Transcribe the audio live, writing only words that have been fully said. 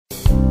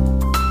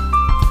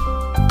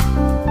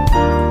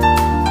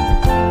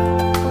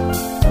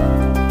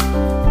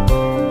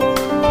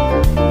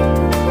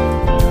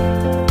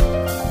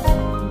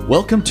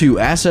Welcome to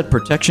Asset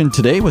Protection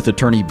Today with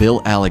attorney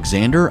Bill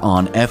Alexander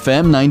on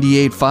FM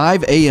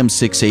 98.5, AM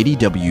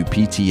 680,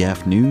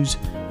 WPTF News,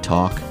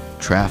 Talk,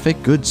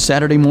 Traffic. Good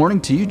Saturday morning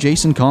to you.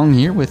 Jason Kong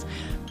here with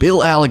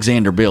Bill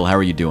Alexander. Bill, how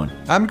are you doing?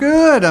 I'm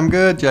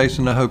good,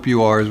 Jason. I hope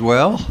you are as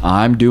well.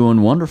 I'm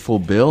doing wonderful,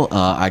 Bill.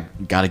 I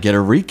got to get a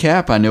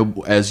recap. I know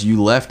as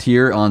you left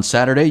here on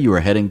Saturday, you were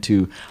heading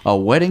to a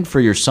wedding for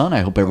your son.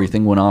 I hope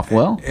everything went off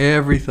well.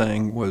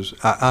 Everything was.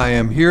 I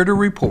am here to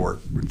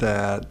report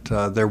that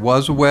there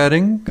was a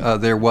wedding.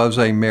 There was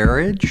a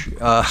marriage.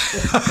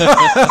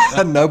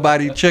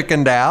 Nobody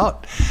chickened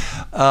out.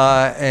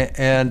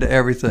 And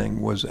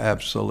everything was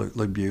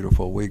absolutely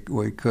beautiful. We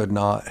could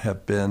not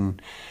have been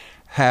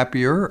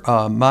happier.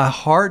 My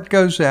heart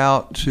goes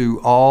out to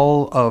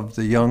all of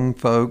the young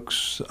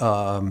folks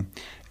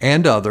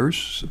and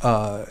others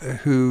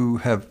who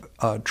have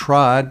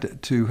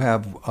tried to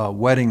have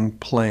wedding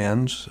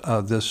plans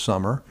this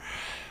summer,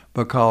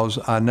 because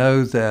I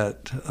know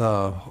that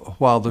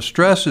while the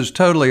stress is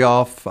totally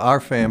off our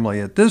family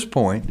at this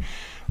point,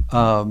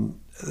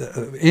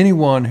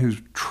 anyone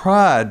who's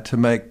tried to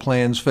make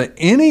plans for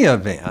any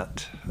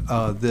event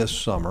this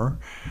summer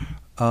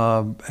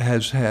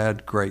has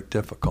had great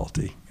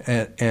difficulty.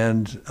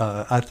 And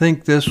I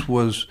think this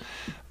was,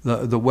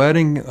 the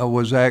wedding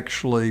was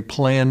actually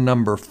plan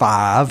number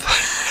 5.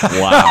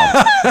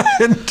 Wow.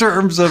 In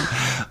terms of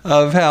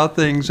how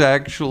things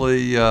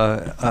actually,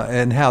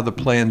 and how the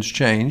plans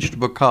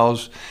changed,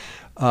 because,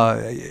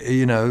 Thomas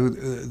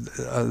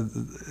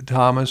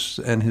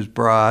and his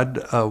bride,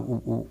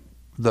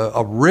 the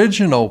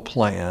original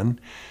plan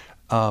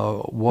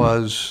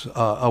was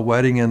a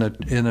wedding in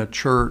a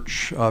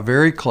church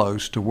very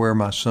close to where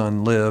my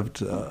son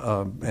lived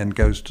and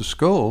goes to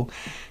school,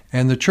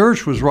 and the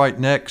church was right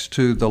next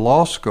to the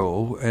law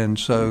school, and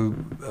so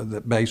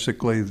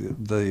basically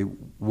the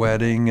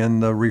wedding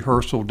and the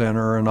rehearsal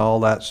dinner and all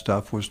that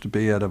stuff was to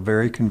be at a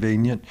very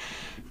convenient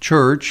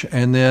church,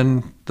 and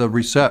then the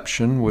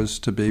reception was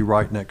to be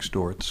right next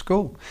door at the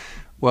school.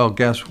 Well,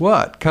 guess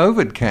what?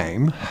 COVID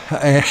came,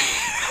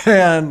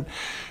 and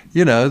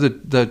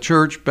the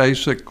church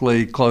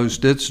basically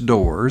closed its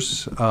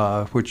doors,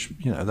 which,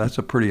 that's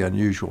a pretty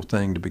unusual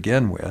thing to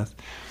begin with.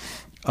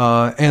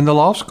 And the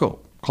law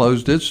school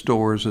closed its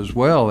doors as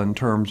well in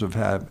terms of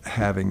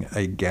having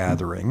a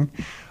gathering.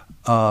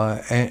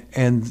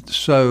 And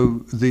so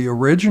the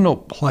original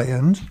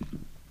plans,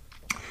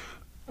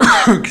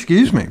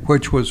 excuse me,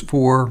 which was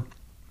for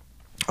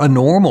a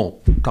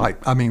normal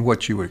type,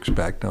 what you would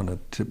expect on a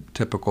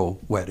typical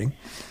wedding,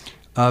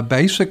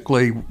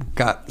 basically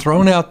got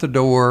thrown out the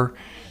door,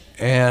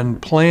 and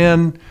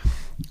plan,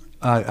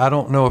 I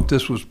don't know if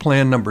this was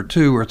plan number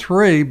 2 or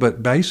 3,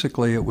 but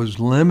basically it was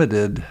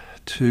limited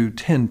to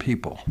 10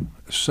 people.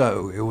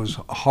 So it was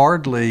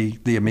hardly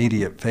the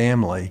immediate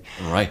family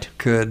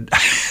could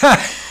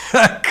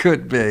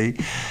be.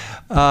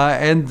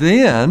 And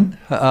then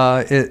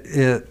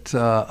it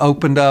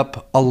opened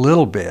up a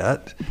little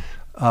bit,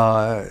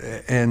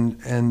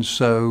 and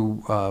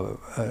so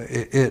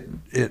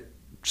it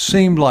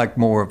seemed like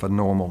more of a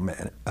normal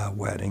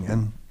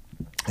wedding,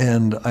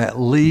 and at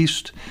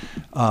least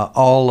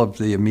all of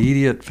the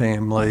immediate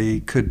family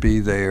could be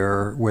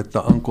there with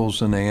the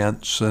uncles and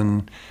aunts,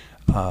 and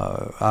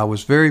I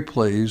was very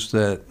pleased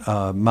that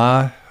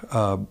my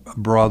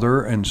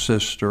brother and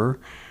sister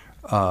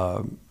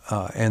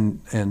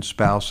and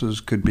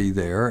spouses could be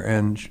there,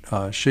 and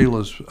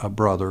Sheila's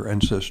brother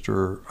and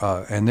sister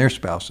and their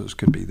spouses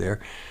could be there.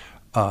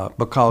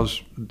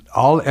 Because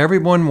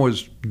everyone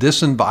was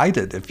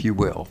disinvited, if you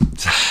will.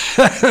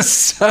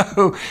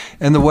 So,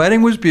 and the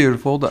wedding was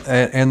beautiful,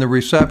 and the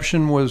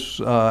reception was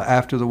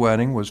after the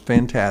wedding was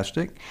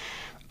fantastic.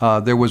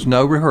 There was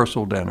no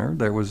rehearsal dinner.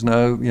 There was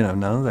no,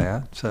 none of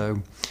that.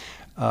 So,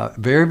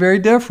 very, very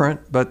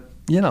different. But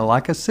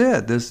like I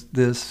said,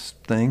 this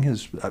thing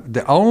is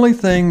the only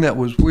thing that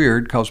was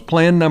weird, because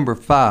plan number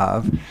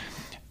 5.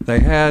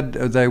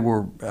 They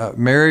were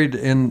married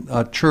in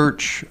a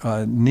church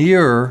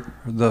near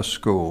the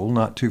school,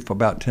 not too far,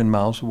 about 10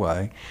 miles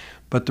away,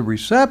 but the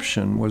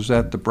reception was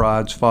at the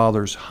bride's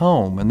father's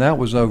home, and that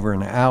was over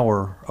an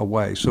hour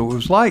away. So it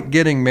was like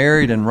getting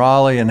married in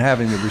Raleigh and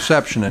having the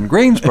reception in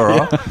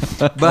Greensboro.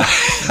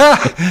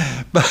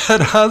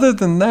 but other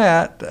than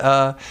that,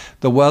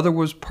 the weather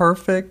was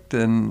perfect,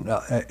 and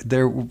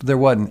there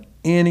wasn't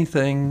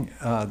anything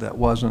that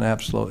wasn't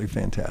absolutely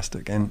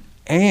fantastic.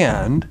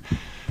 And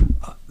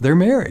they're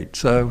married,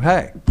 so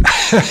hey.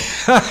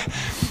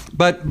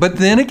 But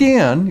then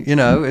again,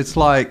 it's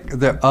like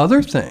the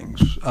other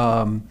things.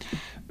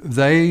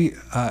 They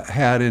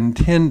had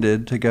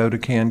intended to go to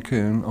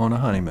Cancun on a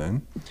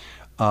honeymoon,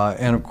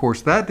 and of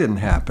course that didn't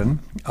happen.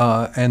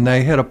 And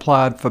they had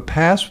applied for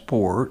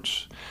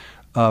passports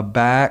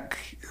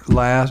back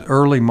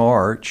early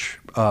March,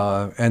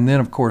 and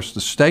then of course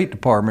the State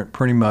Department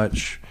pretty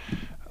much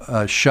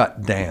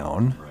shut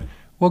down. Right.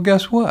 Well,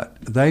 guess what?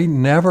 They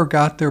never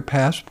got their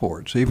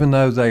passports, even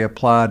though they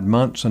applied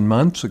months and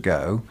months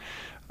ago,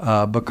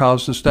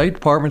 because the State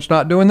Department's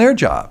not doing their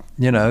job.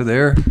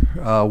 They're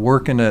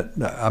working at,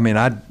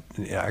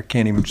 I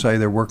can't even say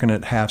they're working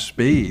at half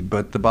speed.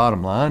 But the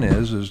bottom line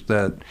is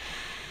that,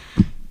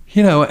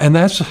 and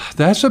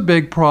that's a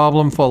big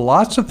problem for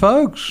lots of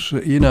folks,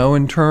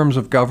 in terms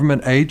of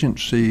government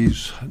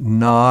agencies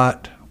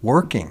not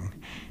working.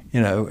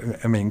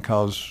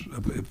 Because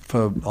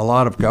for a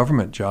lot of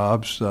government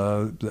jobs,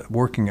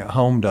 working at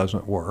home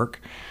doesn't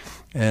work.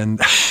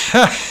 And,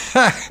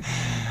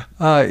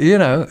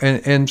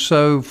 and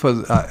so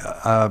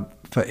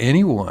for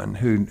anyone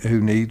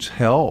who needs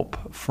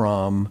help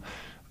from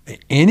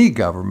any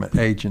government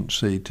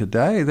agency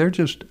today, they're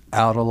just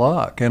out of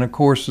luck. And, of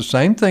course, the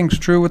same thing's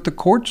true with the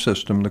court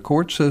system. The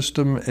court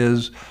system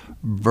is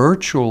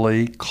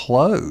virtually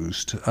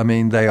closed. I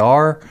mean, they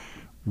are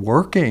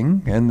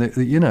working, and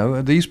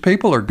these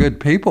people are good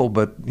people,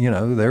 but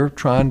they're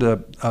trying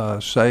to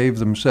save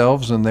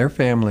themselves and their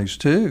families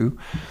too,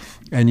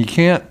 and you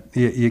can't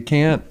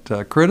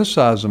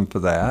criticize them for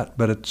that.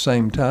 But at the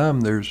same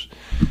time, there's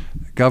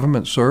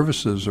government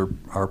services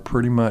are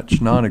pretty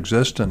much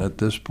non-existent at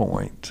this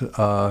point,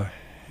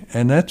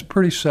 and that's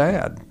pretty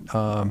sad.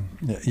 So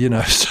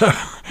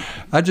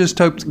I just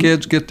hope the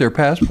kids get their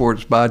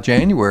passports by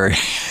January.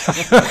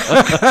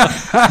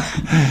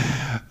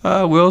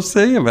 We'll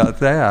see about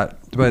that.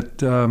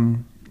 But,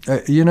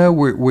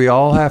 we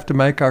all have to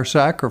make our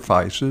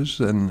sacrifices,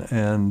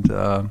 and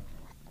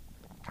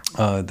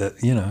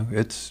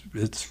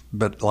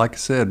but like I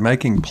said,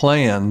 making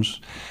plans,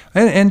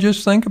 and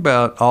just think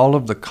about all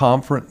of the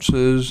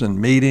conferences and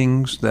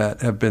meetings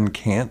that have been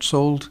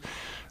canceled.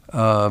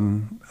 I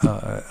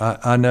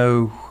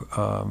know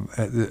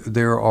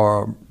there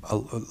are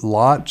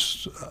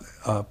lots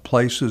of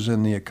places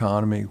in the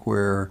economy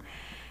where,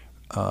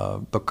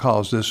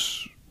 because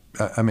it's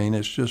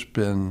just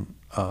been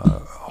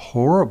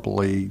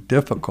horribly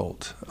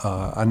difficult.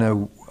 I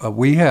know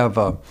we have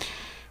a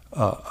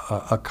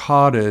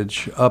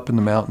cottage up in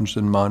the mountains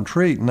in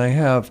Montreat, and they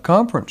have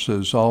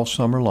conferences all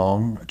summer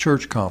long,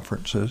 church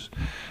conferences,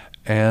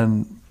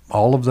 and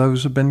all of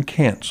those have been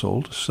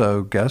canceled.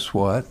 So guess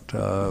what?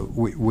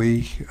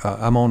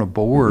 I'm on a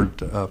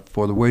board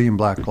for the William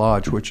Black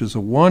Lodge, which is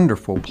a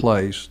wonderful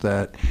place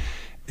that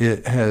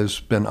it has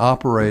been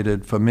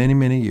operated for many,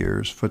 many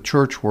years for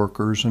church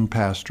workers and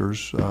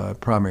pastors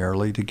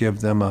primarily, to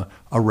give them a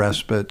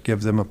respite,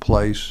 give them a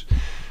place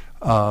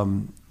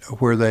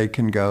where they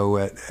can go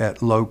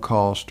at low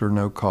cost or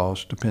no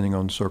cost, depending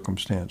on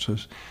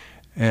circumstances.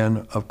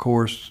 And, of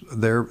course,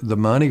 the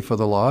money for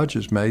the lodge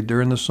is made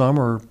during the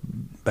summer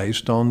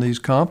based on these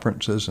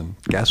conferences. And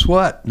guess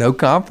what? No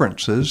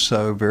conferences,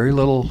 so very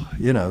little,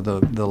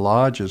 the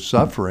lodge is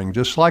suffering,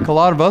 just like a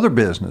lot of other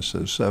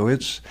businesses. So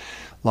it's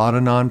a lot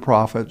of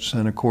nonprofits,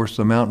 and, of course,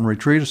 the Mountain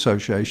Retreat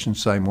Association,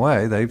 same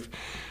way. They've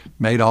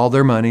made all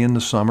their money in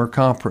the summer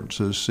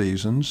conferences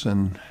seasons,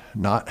 and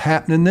not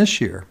happening this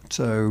year.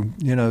 So,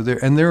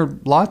 there are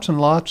lots and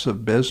lots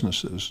of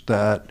businesses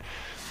that,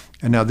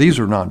 and now these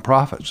are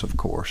nonprofits, of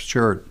course,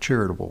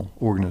 charitable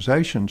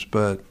organizations,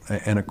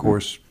 and of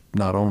course,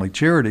 not only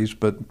charities,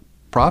 but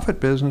profit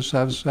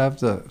businesses have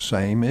the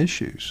same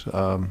issues.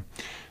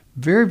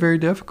 Very, very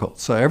difficult.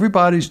 So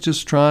everybody's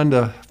just trying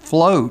to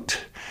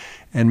float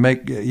and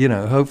make,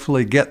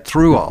 hopefully get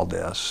through all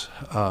this.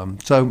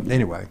 So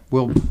anyway,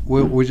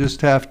 we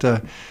just have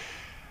to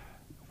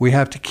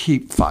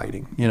keep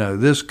fighting.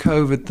 This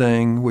COVID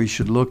thing, we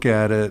should look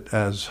at it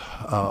as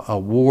a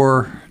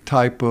war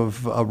type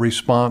of a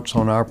response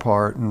on our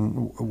part,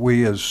 and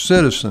we as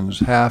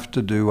citizens have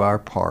to do our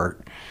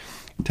part.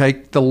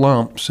 Take the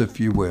lumps, if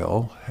you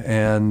will,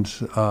 and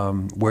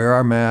wear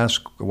our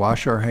mask,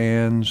 wash our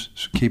hands,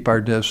 keep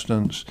our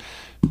distance,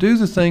 do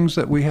the things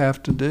that we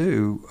have to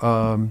do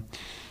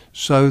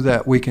so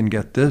that we can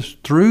get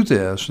through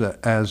this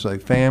as a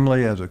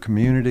family, as a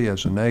community,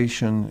 as a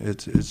nation.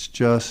 It's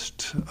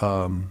just,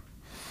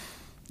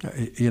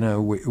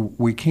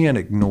 we can't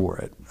ignore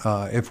it.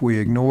 If we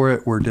ignore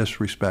it, we're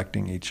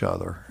disrespecting each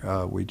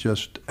other. We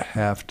just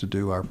have to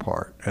do our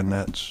part, and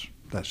that's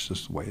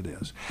just the way it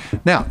is.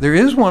 Now, there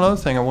is one other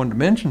thing I wanted to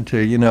mention to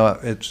you.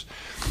 It's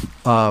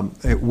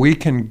we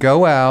can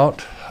go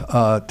out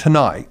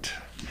tonight,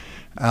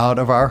 out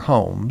of our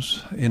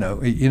homes.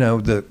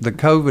 The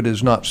COVID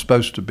is not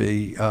supposed to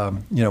be.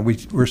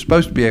 We're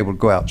supposed to be able to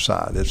go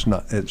outside. It's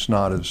not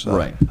as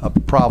right.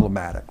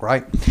 Problematic,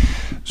 right?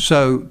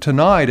 So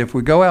tonight, if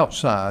we go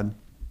outside,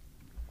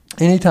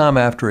 anytime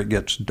after it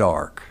gets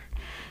dark,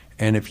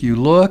 and if you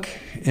look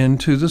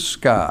into the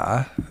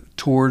sky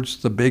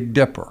towards the Big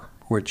Dipper,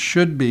 which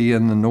should be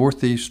in the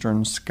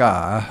northeastern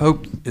sky. I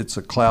hope it's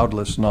a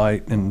cloudless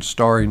night and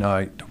starry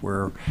night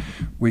where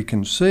we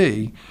can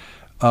see.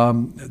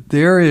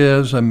 There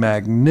is a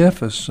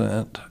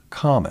magnificent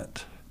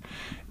comet.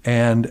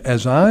 And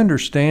as I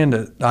understand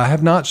it, I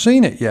have not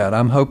seen it yet.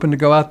 I'm hoping to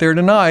go out there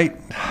tonight.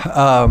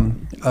 The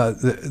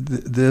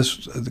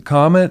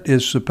comet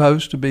is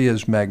supposed to be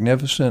as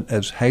magnificent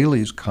as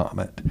Halley's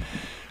Comet.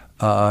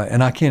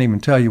 And I can't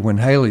even tell you when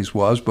Halley's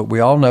was, but we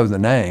all know the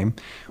name.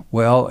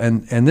 Well,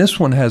 and this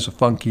one has a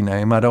funky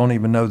name. I don't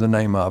even know the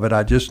name of it.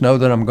 I just know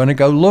that I'm going to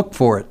go look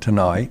for it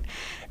tonight.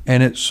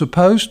 and it's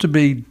supposed to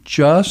be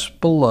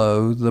just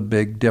below the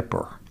Big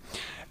Dipper.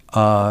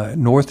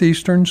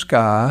 Northeastern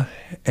sky,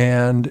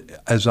 and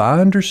as I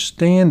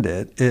understand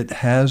it, it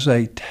has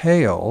a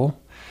tail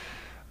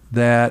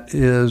that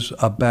is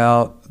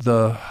about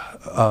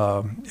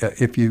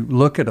if you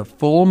look at a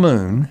full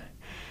moon,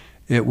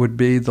 it would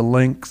be the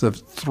length of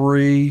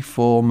 3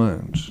 full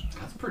moons.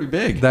 That's pretty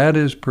big. That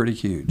is pretty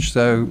huge.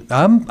 So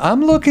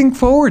I'm looking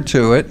forward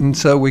to it, and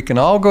so we can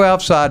all go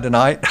outside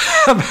tonight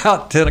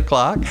about 10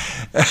 o'clock,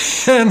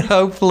 and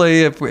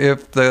hopefully if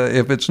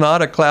it's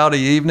not a cloudy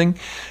evening,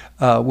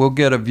 we'll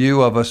get a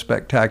view of a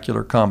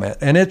spectacular comet.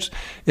 And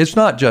it's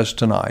not just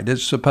tonight.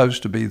 It's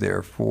supposed to be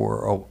there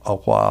for a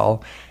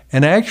while.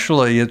 And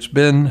actually, it's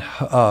been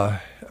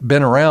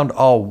around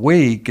all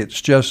week.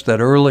 It's just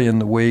that early in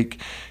the week,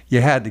 you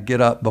had to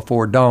get up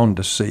before dawn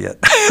to see it.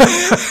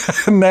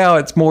 Now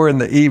it's more in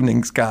the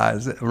evening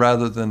skies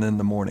rather than in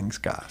the morning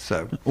sky.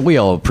 So we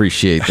all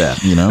appreciate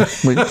that,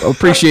 We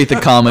appreciate the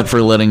comment for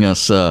letting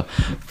us,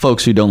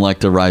 folks who don't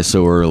like to rise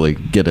so early,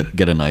 get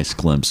a nice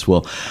glimpse.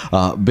 Well,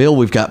 Bill,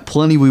 we've got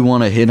plenty we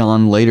want to hit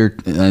on later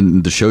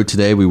in the show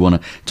today. We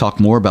want to talk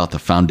more about the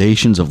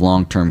foundations of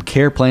long-term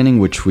care planning,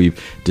 which we've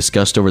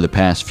discussed over the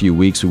past few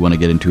weeks. We want to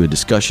get into a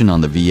discussion on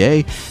the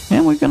VA,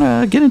 and we're going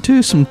to get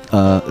into some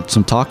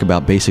talk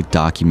about basic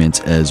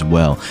documents as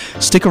well.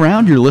 Stick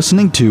around. You're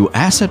listening to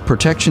Asset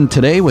Protection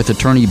Today with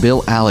attorney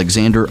Bill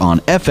Alexander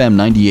on FM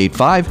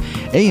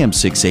 98.5, AM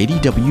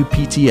 680,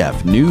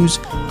 WPTF News,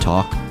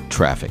 Talk,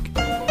 Traffic.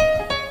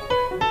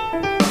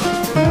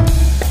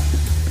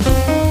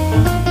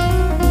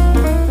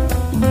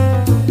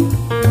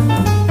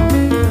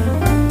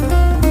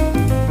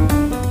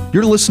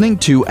 You're listening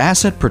to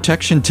Asset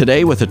Protection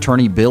Today with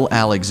attorney Bill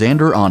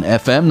Alexander on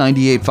FM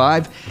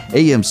 98.5,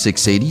 AM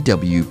 680,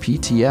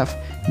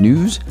 WPTF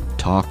News,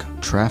 Talk,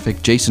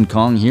 Traffic. Jason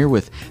Kong here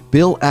with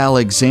Bill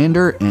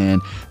Alexander.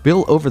 And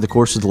Bill, over the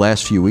course of the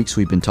last few weeks,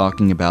 we've been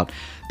talking about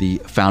the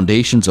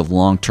foundations of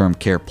long-term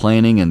care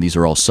planning, and these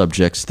are all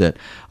subjects that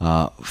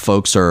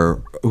folks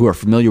who are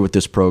familiar with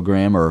this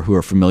program or who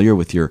are familiar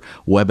with your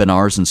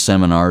webinars and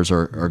seminars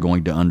are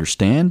going to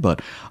understand.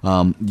 But,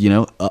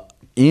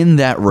 in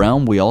that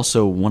realm, we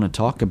also want to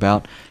talk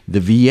about the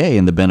VA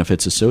and the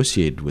benefits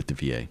associated with the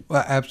VA.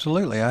 Well,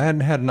 absolutely. I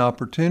hadn't had an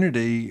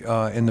opportunity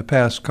in the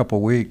past couple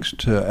of weeks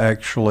to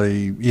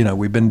actually,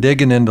 we've been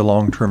digging into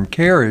long-term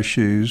care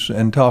issues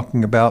and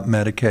talking about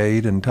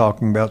Medicaid and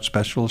talking about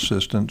special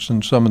assistance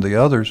and some of the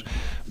others,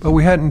 but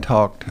we hadn't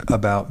talked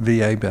about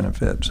VA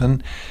benefits.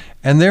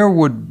 And there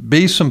would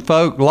be a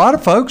lot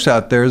of folks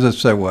out there that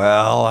say,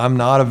 well, I'm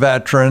not a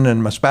veteran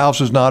and my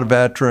spouse is not a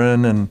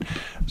veteran, and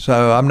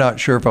so I'm not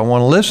sure if I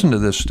want to listen to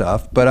this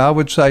stuff. But I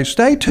would say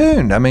stay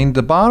tuned. I mean,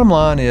 the bottom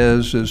line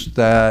is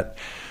that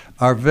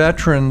our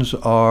veterans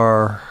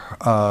are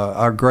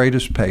our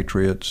greatest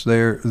patriots.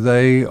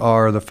 They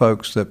are the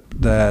folks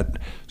that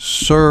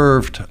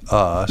served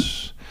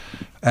us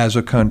as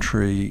a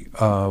country.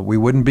 We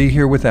wouldn't be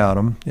here without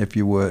them, if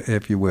you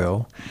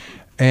will.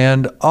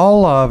 And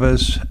all of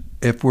us,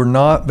 if we're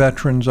not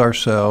veterans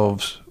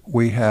ourselves,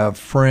 we have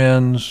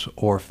friends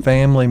or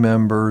family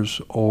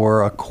members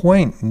or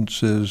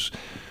acquaintances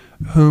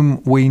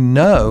whom we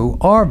know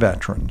are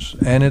veterans.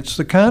 And it's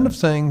the kind of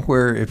thing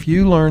where if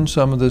you learn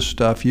some of this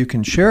stuff, you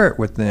can share it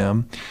with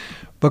them,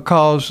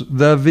 because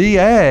the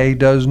VA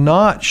does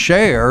not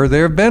share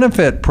their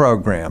benefit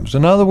programs.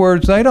 In other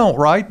words, they don't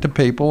write to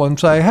people and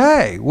say,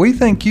 hey, we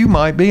think you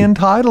might be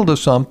entitled to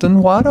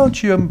something. Why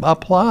don't you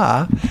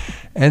apply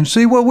and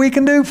see what we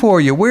can do for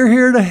you? We're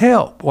here to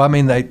help. Well, I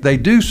mean, they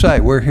do say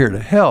we're here to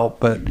help,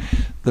 but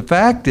the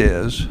fact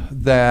is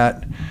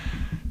that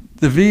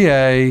the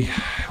VA,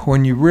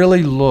 when you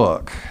really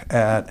look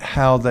at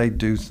how they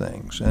do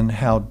things and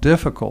how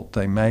difficult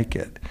they make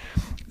it,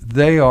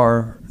 they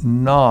are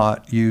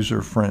not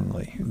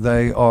user-friendly.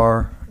 They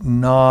are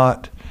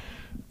not,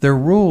 their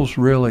rules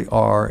really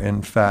are,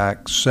 in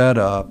fact, set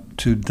up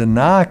to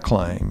deny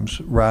claims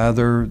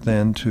rather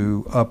than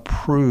to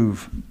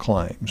approve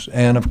claims.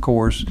 And of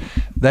course,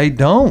 they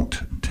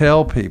don't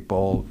tell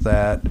people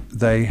that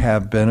they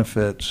have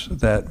benefits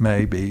that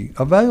may be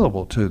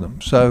available to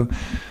them. So,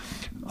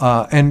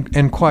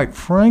 and quite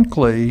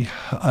frankly,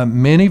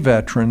 many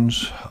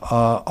veterans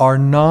are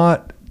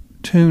not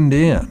tuned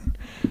in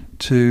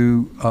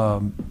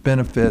to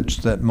benefits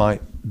that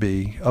might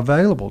be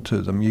available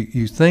to them.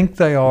 You think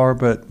they are,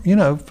 but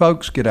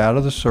folks get out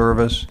of the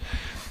service,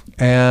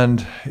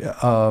 and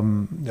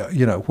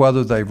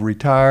whether they've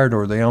retired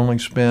or they only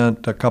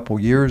spent a couple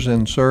years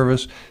in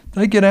service,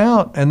 they get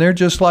out and they're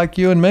just like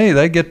you and me.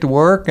 They get to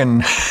work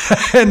and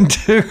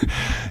do,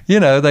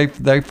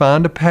 they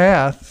find a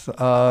path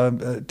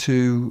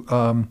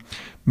to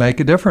make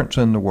a difference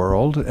in the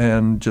world.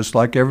 And just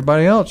like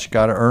everybody else, you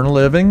got to earn a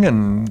living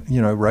and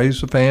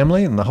raise a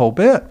family and the whole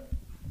bit.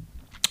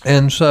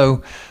 And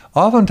so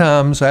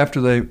oftentimes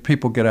after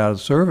people get out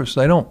of service,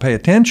 they don't pay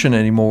attention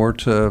anymore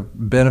to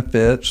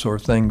benefits or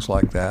things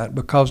like that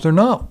because they're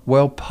not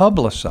well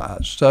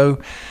publicized. So,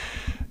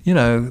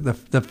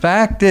 the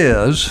fact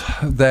is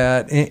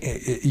that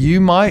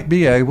you might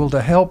be able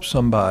to help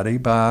somebody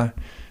by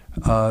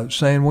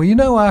saying,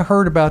 well, I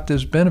heard about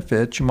this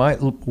benefit. You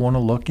might want to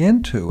look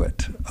into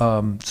it.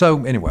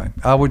 So anyway,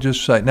 I would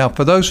just say, now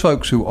for those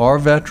folks who are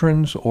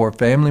veterans or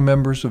family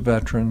members of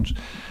veterans,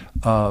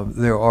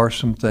 there are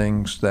some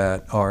things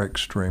that are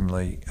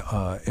extremely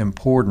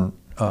important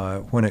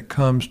when it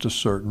comes to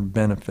certain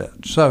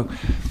benefits. So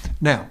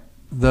now,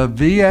 the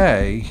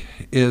VA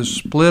is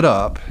split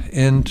up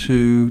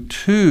into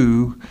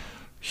two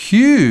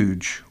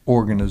huge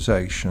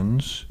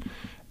organizations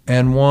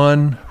and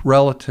one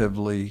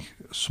relatively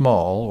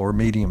small or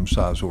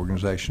medium-sized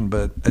organization,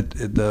 but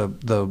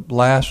the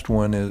last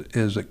one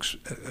is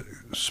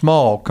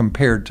small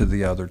compared to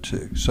the other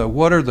two. So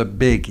what are the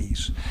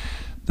biggies?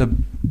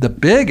 The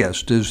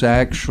biggest is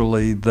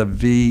actually the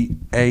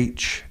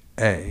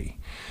VHA,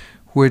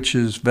 which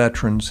is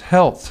Veterans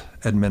Health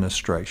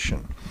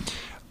Administration.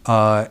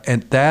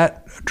 And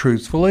that,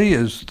 truthfully,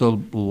 is the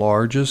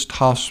largest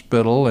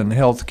hospital and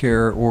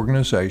healthcare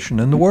organization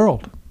in the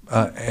world.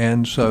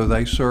 And so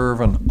they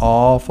serve an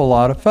awful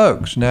lot of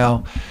folks.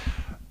 Now,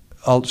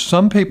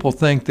 some people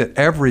think that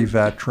every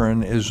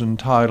veteran is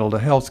entitled to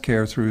health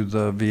care through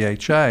the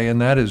VHA,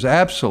 and that is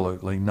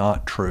absolutely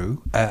not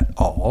true at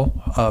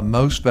all.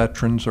 Most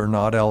veterans are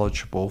not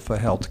eligible for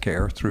health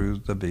care through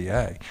the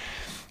VA,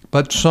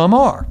 but some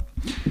are.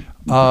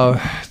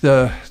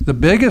 The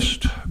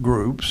biggest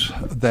groups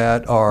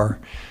that are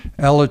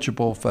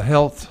eligible for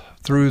health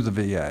through the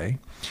VA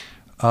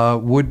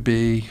would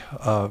be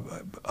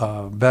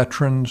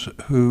veterans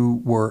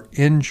who were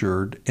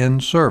injured in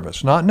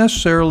service, not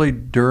necessarily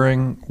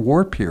during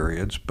war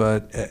periods,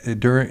 but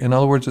in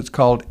other words, it's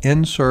called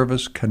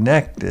in-service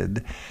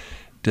connected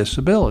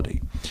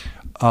disability.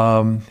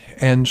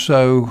 And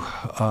so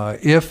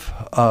if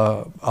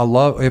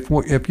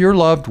your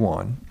loved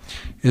one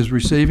is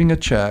receiving a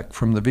check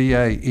from the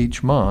VA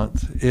each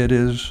month, it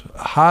is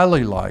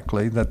highly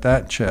likely that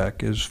that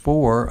check is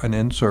for an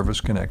in-service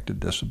connected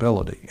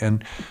disability.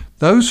 And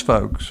those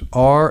folks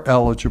are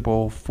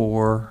eligible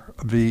for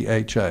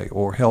VHA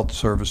or health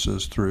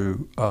services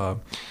through the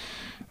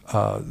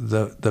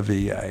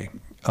VA.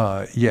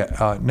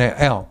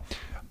 Now,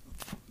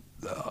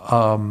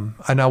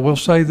 and I will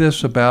say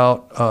this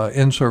about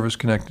in-service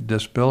connected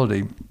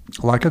disability.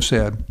 Like I've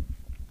said,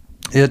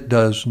 it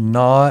does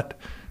not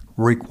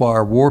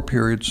require war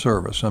period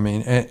service. I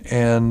mean,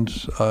 and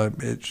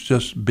it's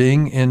just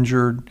being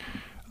injured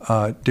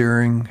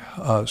during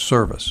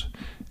service.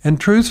 And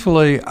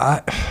truthfully,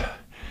 I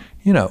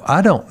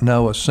don't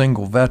know a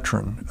single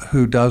veteran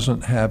who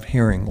doesn't have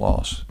hearing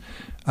loss.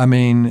 I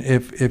mean,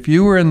 if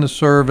you were in the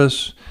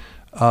service,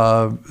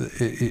 you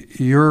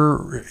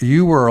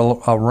were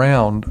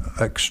around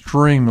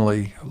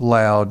extremely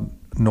loud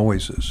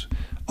noises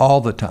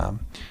all the time.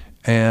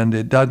 And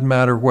it doesn't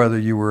matter whether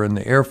you were in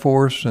the Air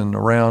Force and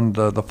around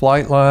the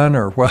flight line,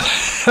 or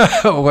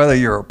whether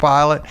you're a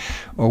pilot,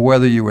 or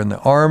whether you were in the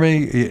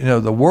Army.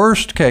 The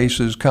worst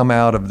cases come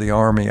out of the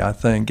Army, I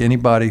think.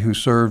 Anybody who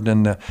served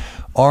in the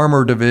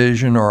Armor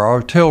Division or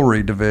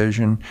Artillery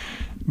Division,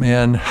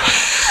 man,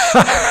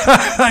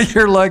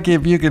 you're lucky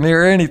if you can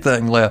hear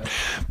anything left.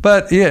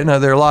 But, there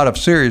are a lot of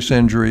serious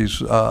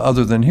injuries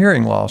other than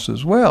hearing loss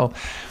as well.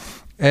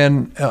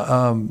 And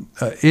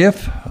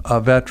if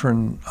a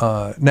veteran,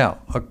 now,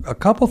 a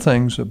couple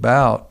things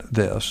about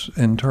this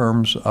in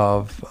terms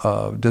of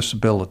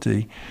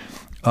disability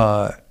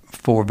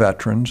for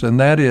veterans, and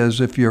that is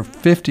if you're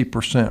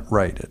 50%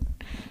 rated,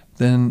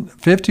 then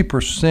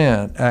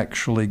 50%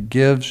 actually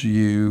gives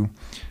you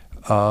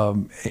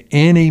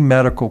any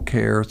medical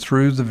care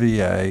through the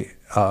VA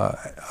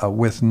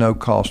with no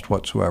cost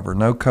whatsoever,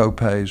 no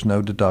copays,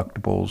 no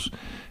deductibles.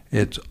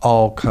 It's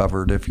all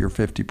covered if you're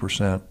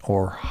 50%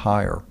 or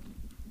higher.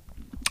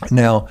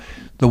 Now,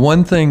 the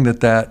one thing that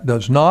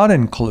does not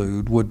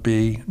include would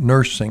be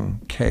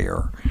nursing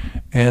care.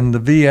 And the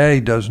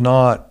VA does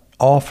not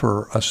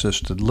offer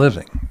assisted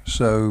living.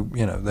 So,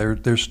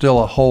 there's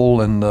still a hole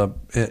in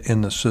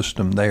the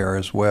system there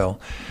as well.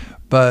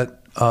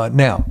 But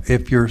now,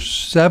 if you're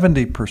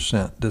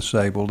 70%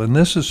 disabled, and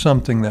this is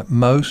something that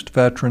most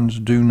veterans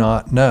do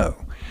not know,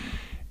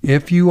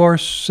 if you are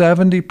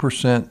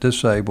 70%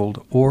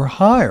 disabled or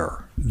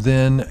higher,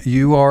 then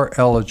you are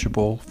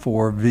eligible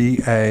for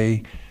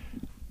VA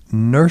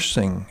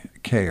nursing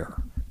care.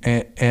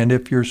 And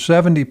if you're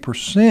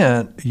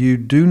 70%, you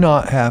do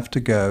not have to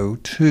go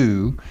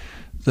to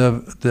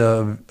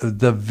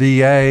the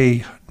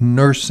VA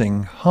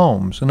nursing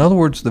homes. In other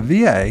words, the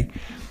VA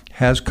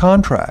has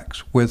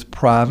contracts with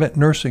private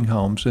nursing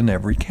homes in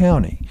every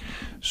county.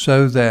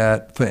 So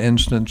that, for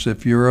instance,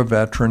 if you're a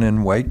veteran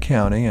in Wake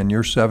County and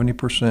you're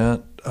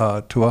 70% to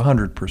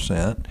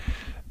 100%,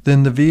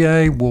 then the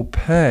VA will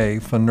pay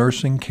for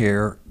nursing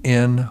care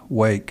in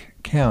Wake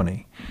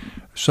County.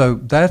 So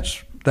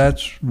that's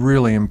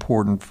really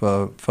important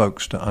for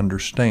folks to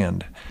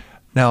understand.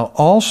 Now,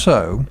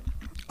 also,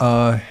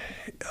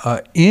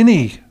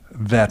 any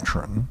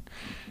veteran,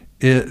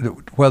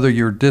 whether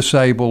you're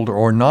disabled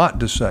or not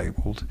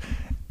disabled,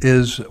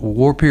 is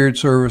war period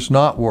service,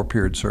 not war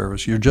period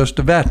service, you're just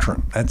a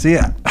veteran, that's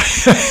it,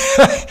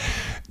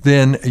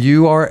 then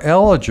you are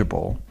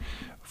eligible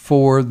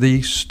for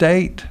the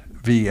state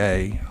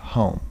VA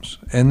homes.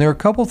 And there are a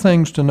couple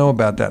things to know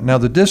about that. Now,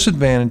 the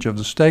disadvantage of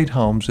the state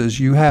homes is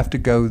you have to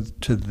go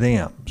to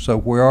them. So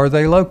where are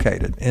they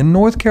located? In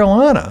North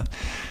Carolina,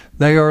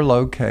 they are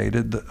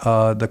located,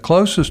 the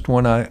closest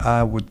one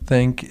I would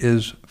think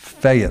is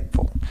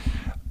Fayetteville.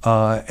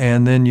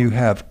 And then you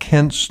have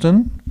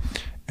Kinston,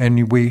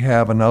 and we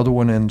have another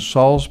one in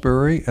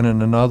Salisbury, and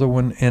then another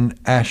one in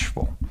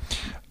Asheville.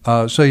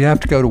 So you have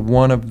to go to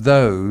one of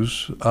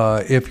those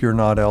if you're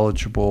not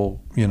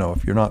eligible,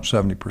 if you're not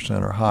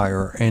 70% or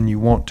higher, and you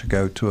want to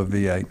go to a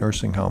VA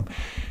nursing home.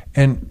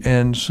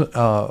 And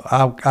so,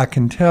 I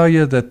can tell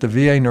you that the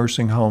VA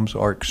nursing homes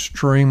are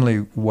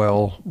extremely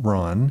well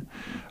run.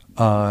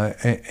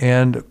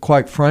 And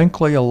quite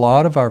frankly, a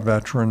lot of our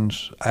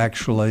veterans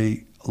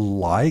actually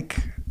like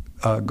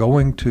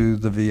going to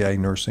the VA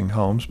nursing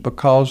homes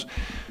because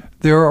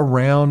they're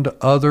around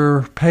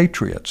other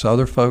patriots,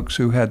 other folks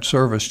who had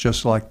service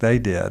just like they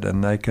did,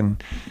 and they can,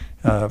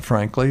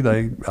 frankly,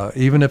 they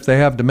even if they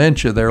have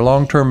dementia, their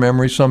long-term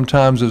memory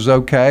sometimes is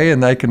okay,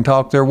 and they can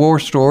talk their war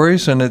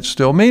stories, and it's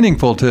still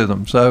meaningful to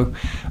them. So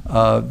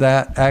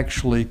that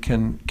actually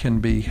can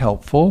be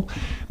helpful.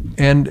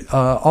 And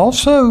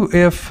also,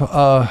 if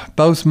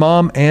both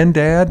mom and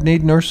dad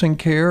need nursing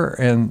care,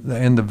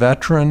 and the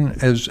veteran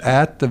is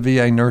at the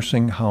VA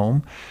nursing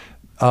home,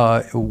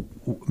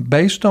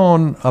 based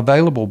on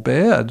available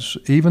beds,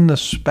 even the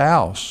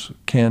spouse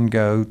can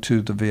go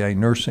to the VA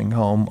nursing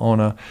home on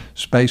a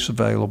space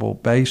available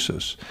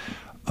basis.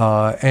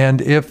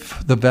 And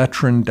if the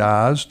veteran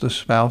dies, the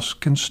spouse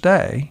can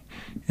stay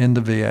in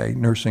the VA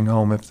nursing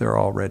home if they're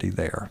already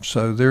there.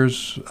 So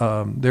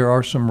there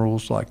are some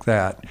rules like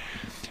that.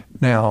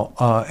 Now,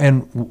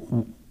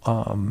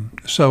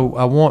 so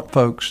I want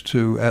folks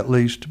to at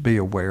least be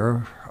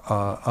aware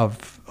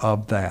of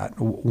that.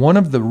 One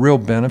of the real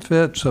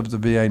benefits of the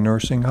VA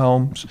nursing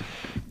homes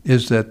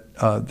is that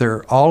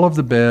all of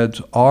the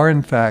beds are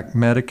in fact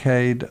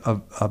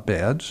Medicaid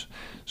beds.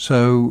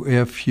 So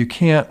if you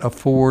can't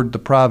afford the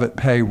private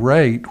pay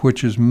rate,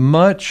 which is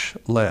much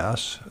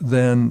less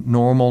than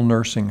normal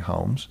nursing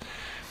homes,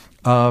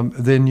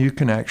 then you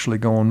can actually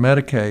go on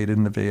Medicaid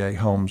in the VA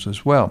homes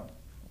as well.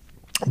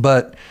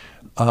 But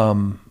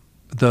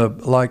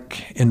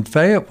like in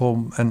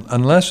Fayetteville, and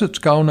unless it's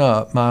gone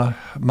up, my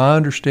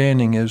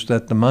understanding is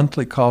that the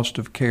monthly cost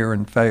of care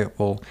in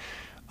Fayetteville,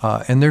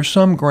 and there's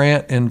some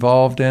grant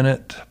involved in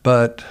it,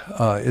 but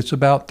it's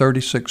about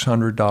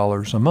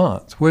 $3,600 a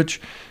month,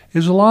 which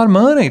is a lot of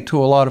money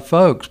to a lot of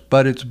folks,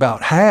 but it's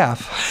about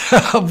half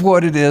of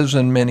what it is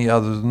in many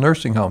other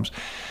nursing homes.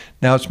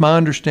 Now, it's my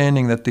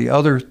understanding that the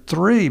other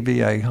 3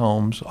 VA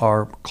homes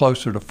are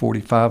closer to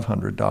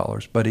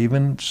 $4,500, but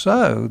even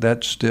so,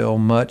 that's still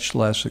much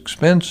less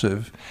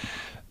expensive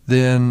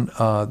than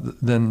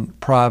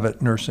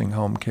private nursing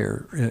home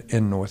care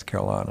in North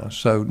Carolina.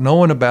 So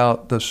knowing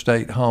about the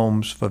state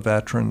homes for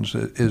veterans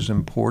is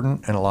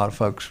important, and a lot of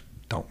folks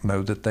don't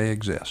know that they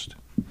exist.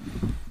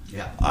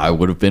 Yeah, I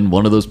would have been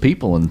one of those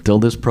people until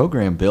this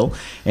program, Bill.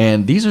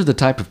 And these are the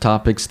type of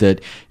topics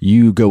that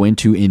you go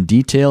into in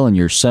detail in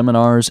your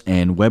seminars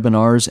and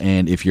webinars.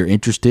 And if you're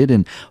interested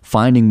in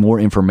finding more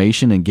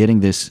information and getting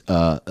these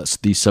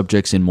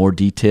subjects in more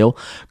detail,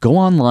 go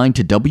online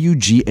to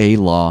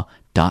WGALaw.com.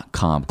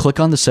 Click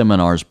on the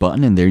seminars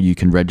button, and there you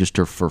can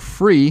register for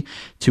free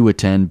to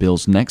attend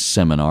Bill's next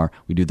seminar.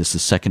 We do this the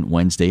second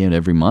Wednesday of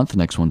every month. The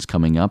next one's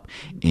coming up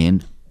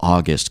in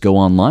August. Go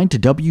online to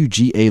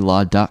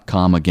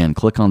WGALaw.com. Again,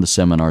 click on the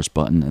seminars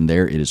button, and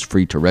there it is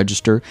free to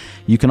register.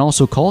 You can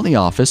also call the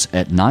office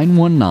at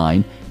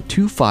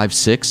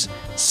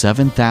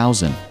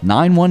 919-256-7000.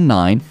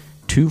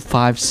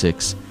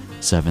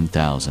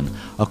 919-256-7000.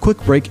 A quick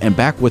break and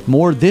back with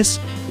more. This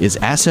is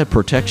Asset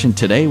Protection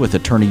Today with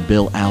attorney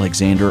Bill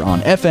Alexander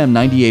on FM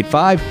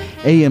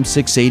 98.5, AM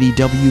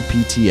 680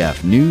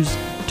 WPTF. News,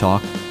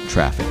 Talk,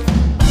 Traffic.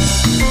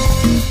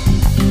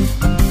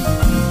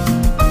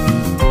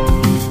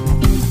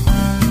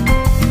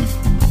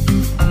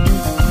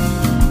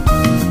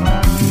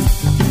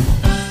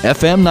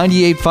 FM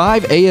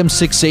 98.5, AM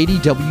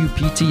 680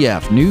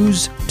 WPTF.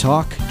 News,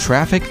 Talk,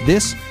 Traffic.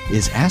 This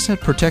is Asset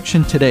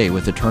Protection Today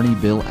with attorney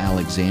Bill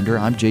Alexander.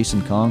 I'm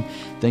Jason Kong.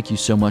 Thank you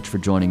so much for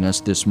joining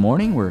us this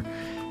morning. We're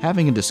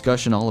having a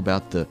discussion all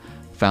about the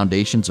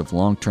foundations of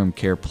long-term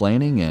care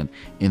planning, and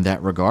in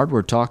that regard,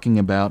 we're talking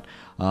about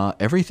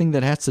everything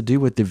that has to do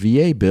with the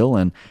VA, Bill.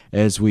 And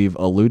as we've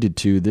alluded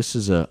to, this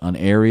is an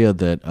area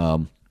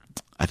that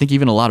I think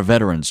even a lot of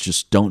veterans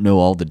just don't know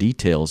all the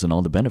details and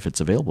all the benefits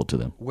available to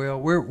them.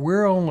 Well,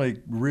 we're only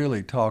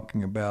really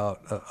talking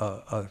about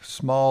a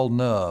small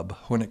nub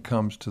when it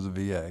comes to the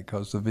VA,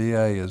 because the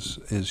VA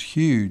is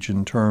huge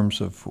in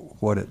terms of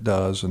what it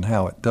does and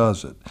how it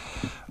does it.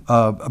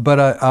 But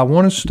I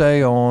want to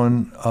stay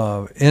on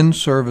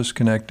in-service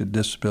connected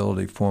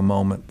disability for a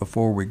moment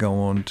before we go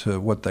on to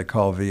what they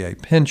call VA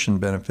pension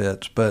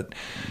benefits. But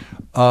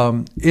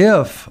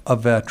if a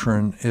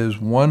veteran is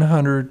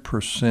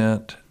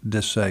 100%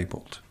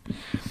 disabled,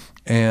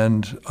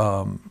 and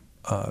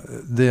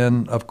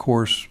then, of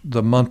course,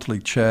 the monthly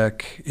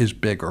check is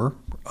bigger.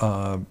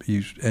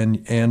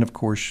 And of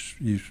course,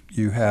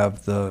 you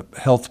have the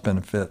health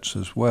benefits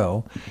as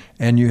well,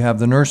 and you have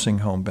the nursing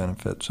home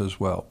benefits as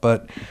well.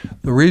 But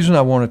the reason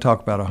I want to talk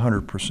about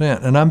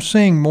 100%, and I'm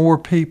seeing more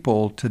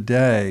people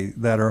today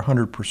that are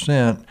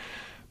 100%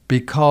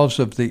 because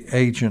of the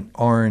Agent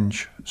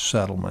Orange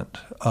settlement.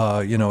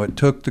 It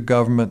took the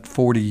government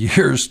 40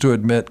 years to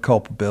admit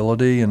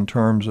culpability in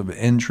terms of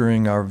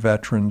injuring our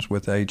veterans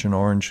with Agent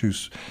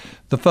Orange,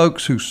 the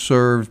folks who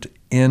served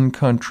in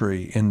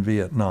country in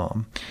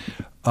Vietnam.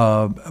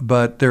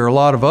 But there are a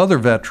lot of other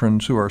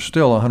veterans who are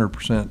still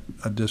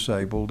 100%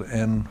 disabled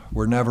and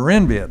were never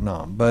in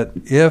Vietnam. But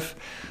if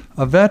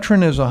a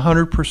veteran is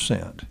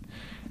 100%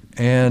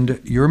 and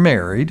you're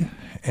married,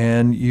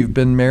 and you've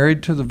been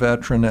married to the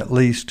veteran at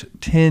least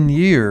 10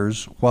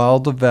 years while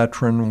the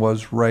veteran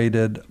was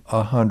rated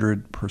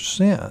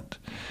 100%,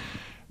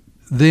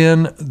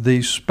 then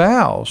the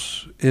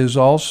spouse is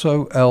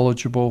also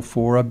eligible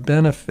for a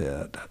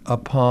benefit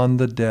upon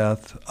the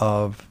death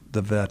of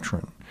the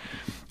veteran.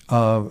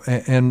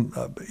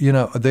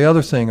 The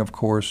other thing, of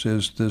course,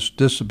 is this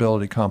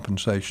disability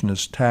compensation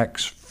is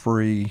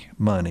tax-free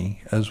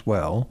money as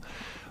well.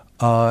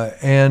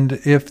 And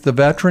if the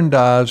veteran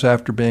dies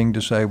after being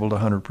disabled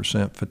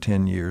 100% for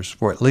 10 years,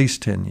 for at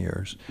least 10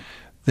 years,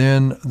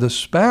 then the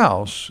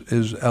spouse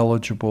is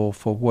eligible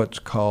for what's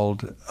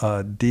called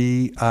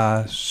DIC,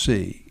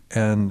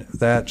 and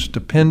that's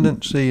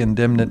Dependency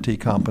Indemnity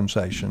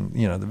Compensation.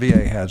 The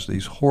VA has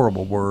these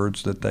horrible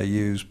words that they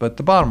use, but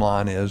the bottom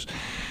line is,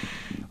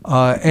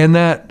 and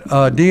that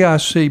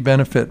DIC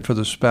benefit for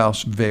the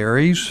spouse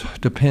varies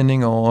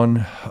depending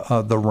on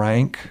the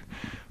rank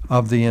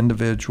of the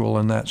individual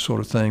and that sort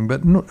of thing.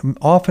 But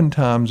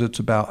oftentimes it's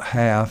about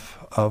half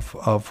of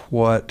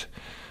what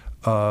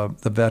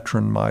the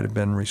veteran might have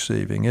been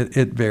receiving.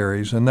 It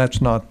varies, and that's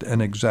not an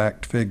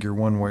exact figure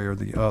one way or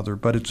the other.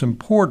 But it's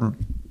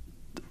important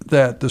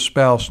that the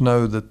spouse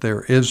know that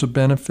there is a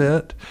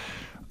benefit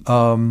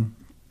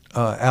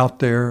out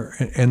there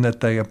and that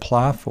they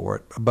apply for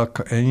it.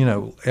 But,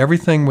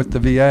 everything with the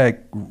VA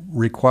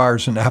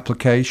requires an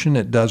application.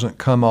 It doesn't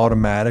come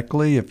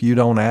automatically. If you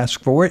don't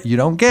ask for it, you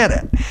don't get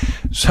it.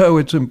 So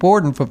it's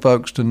important for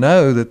folks to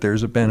know that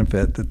there's a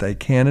benefit that they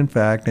can, in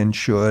fact, and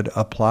should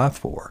apply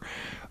for.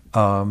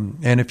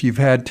 And if you've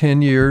had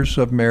 10 years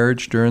of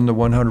marriage during the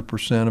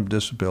 100% of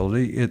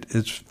disability,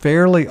 it's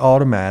fairly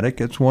automatic.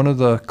 It's one of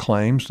the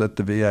claims that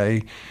the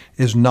VA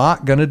is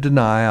not going to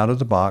deny out of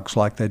the box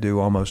like they do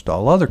almost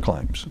all other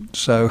claims.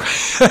 So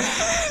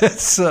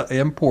it's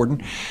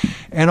important.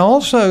 And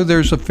also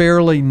there's a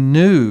fairly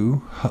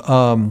new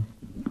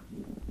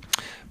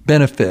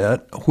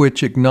benefit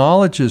which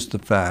acknowledges the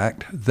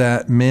fact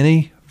that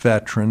many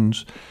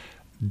veterans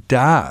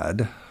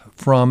died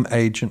from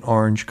Agent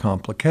Orange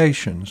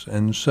complications.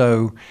 And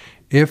so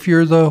if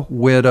you're the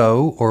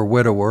widow or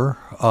widower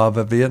of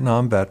a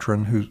Vietnam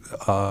veteran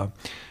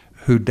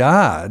who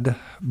died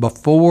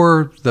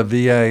before the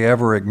VA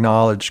ever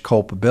acknowledged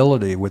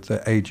culpability with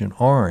the Agent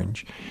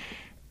Orange,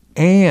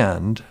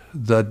 and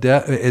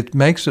it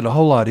makes it a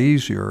whole lot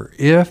easier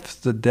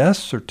if the death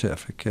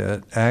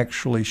certificate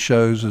actually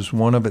shows as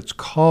one of its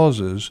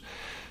causes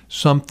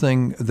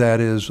something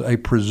that is a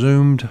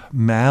presumed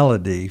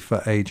malady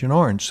for Agent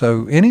Orange.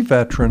 So any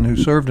veteran who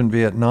served in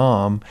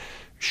Vietnam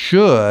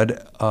should,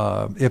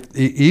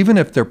 even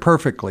if they're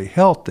perfectly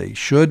healthy,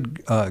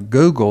 should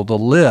Google the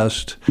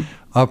list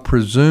of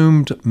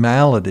presumed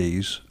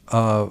maladies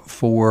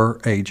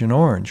for Agent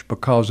Orange,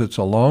 because it's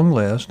a long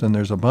list and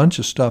there's a bunch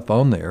of stuff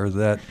on there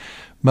that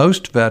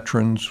most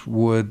veterans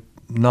would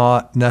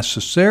not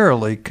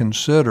necessarily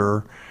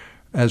consider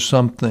as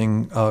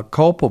something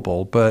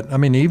culpable. But,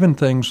 even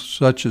things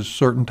such as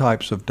certain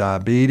types of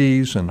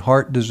diabetes and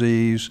heart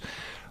disease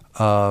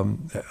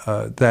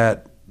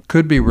that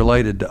could be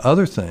related to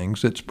other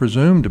things, it's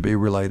presumed to be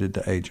related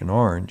to Agent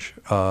Orange.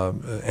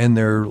 And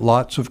there are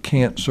lots of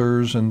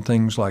cancers and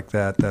things like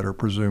that are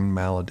presumed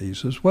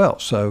maladies as well.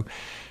 So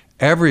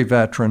every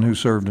veteran who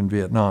served in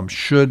Vietnam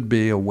should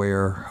be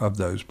aware of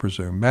those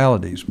presumed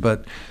maladies.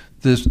 But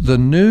the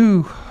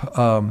new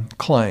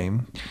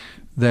claim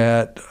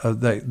that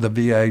the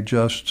VA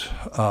just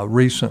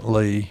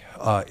recently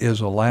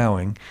is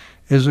allowing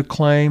is a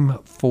claim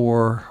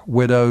for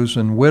widows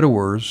and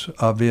widowers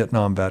of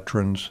Vietnam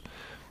veterans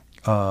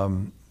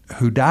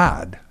who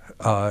died.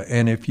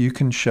 And if you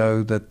can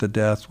show that the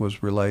death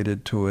was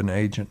related to an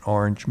Agent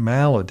Orange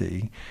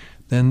malady,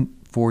 then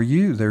for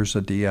you there's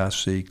a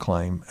DIC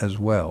claim as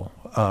well.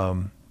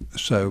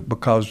 So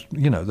because,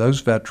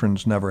 those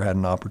veterans never had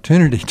an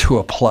opportunity to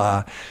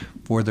apply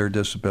for their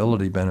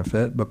disability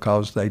benefit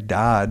because they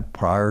died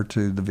prior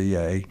to the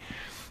VA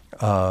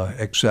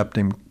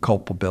accepting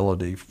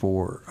culpability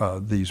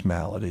for these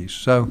maladies.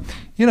 So,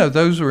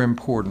 those are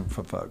important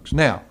for folks.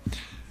 Now,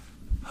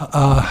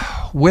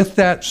 with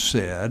that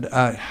said,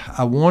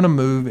 I want to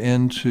move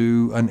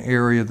into an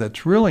area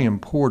that's really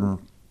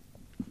important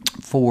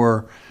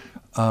for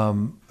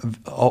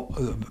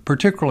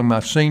particularly my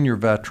senior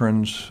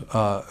veterans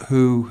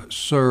who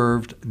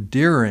served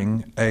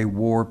during a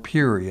war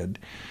period.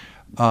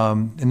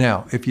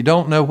 Now, if you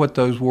don't know what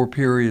those war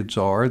periods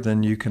are,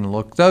 then you can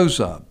look those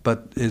up.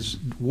 But it's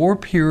war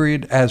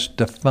period as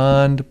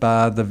defined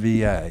by the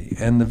VA.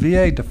 And the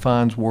VA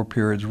defines war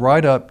periods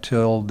right up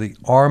till the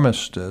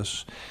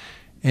armistice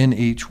in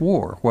each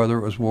war, whether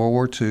it was World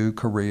War II,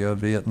 Korea,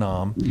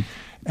 Vietnam.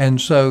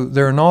 And so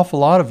there are an awful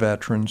lot of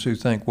veterans who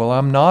think, well,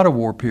 I'm not a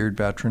war period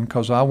veteran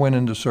because I went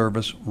into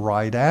service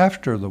right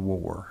after the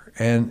war.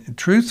 And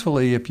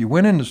truthfully, if you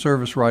went into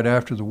service right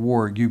after the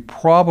war, you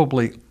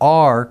probably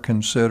are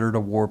considered a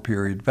war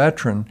period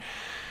veteran,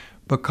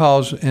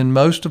 because in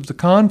most of the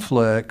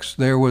conflicts,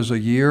 there was a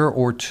year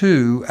or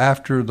two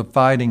after the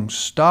fighting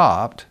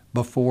stopped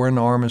before an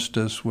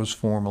armistice was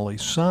formally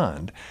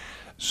signed.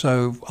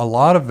 So a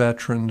lot of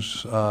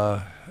veterans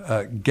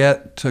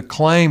get to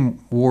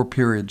claim war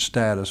period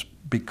status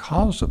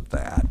because of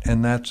that,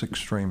 and that's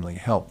extremely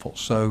helpful.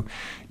 So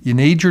you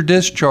need your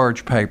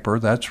discharge paper.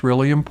 That's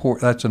really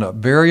important. That's a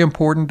very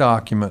important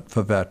document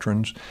for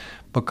veterans,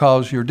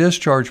 because your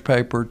discharge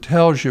paper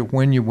tells you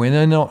when you went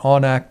in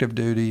on active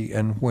duty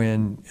and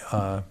when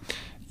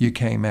you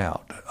came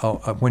out,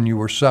 when you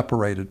were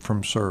separated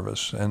from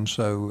service. And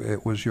so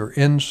it was your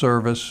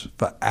in-service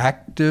for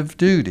active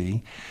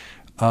duty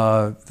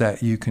that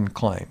you can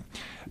claim.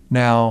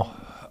 Now,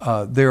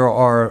 there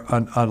are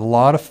a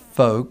lot of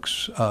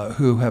folks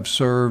who have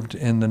served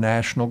in the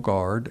National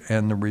Guard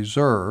and the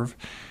Reserve,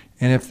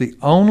 and if the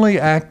only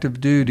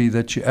active duty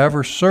that you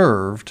ever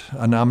served,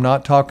 and I'm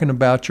not talking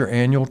about your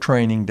annual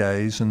training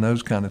days and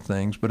those kind of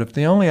things, but if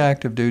the only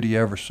active duty you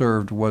ever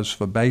served was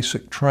for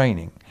basic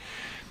training,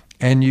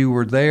 and you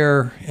were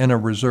there in a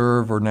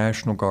Reserve or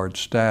National Guard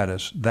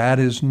status, that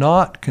is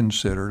not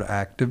considered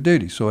active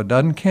duty, so it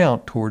doesn't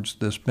count towards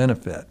this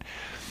benefit.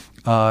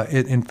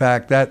 In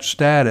fact, that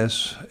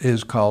status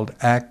is called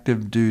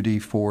active duty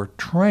for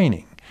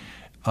training.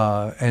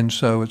 And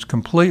so it's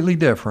completely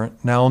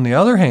different. Now, on the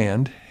other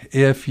hand,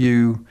 if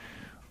you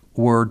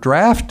were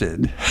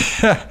drafted,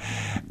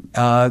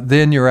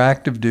 then your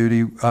active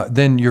duty,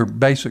 then your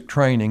basic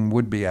training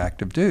would be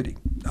active duty.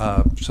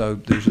 So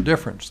there's a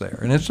difference there.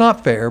 And it's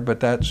not fair, but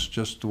that's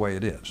just the way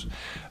it is.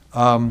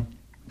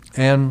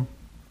 And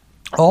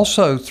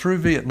also through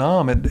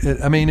Vietnam,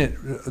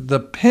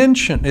 the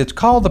pension, it's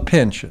called the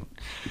pension.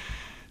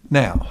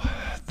 Now,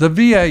 the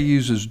VA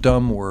uses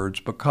dumb words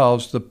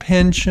because the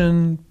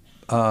pension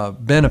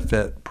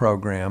benefit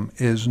program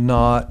is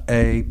not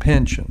a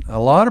pension. A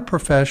lot of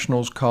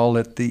professionals call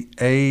it the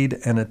aid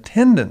and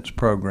attendance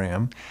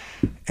program,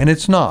 and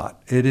it's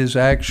not. It is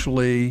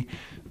actually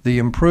the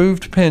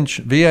improved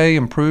pension, VA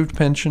improved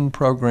pension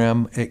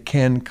program. It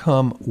can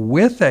come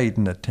with aid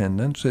and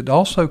attendance. It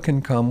also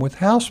can come with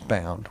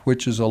housebound,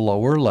 which is a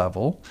lower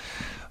level.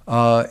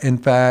 In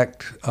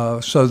fact,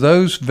 so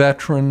those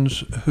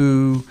veterans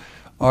who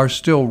are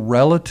still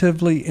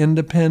relatively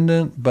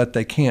independent, but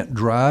they can't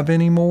drive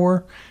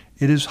anymore,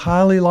 it is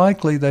highly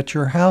likely that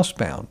you're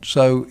housebound.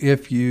 So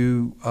if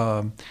you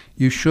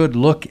should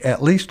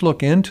at least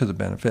look into the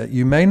benefit.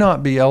 You may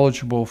not be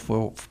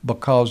eligible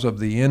because of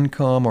the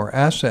income or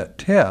asset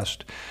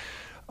test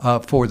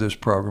for this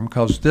program,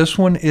 because this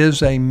one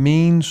is a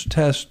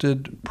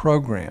means-tested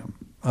program,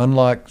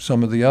 unlike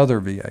some of the other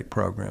VA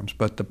programs.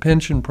 But the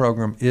pension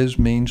program is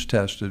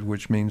means-tested,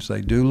 which means they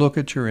do look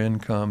at your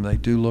income, they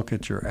do look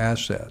at your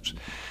assets.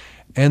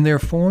 And their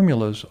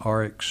formulas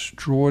are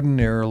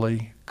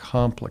extraordinarily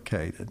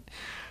complicated.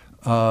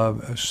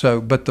 But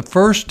the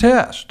first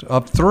test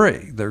of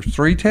three, there's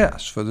three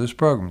tests for this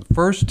program. The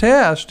first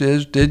test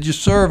is, did you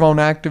serve on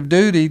active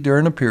duty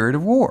during a period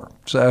of war?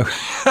 So,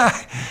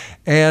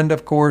 and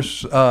of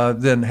course,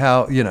 then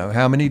how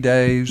many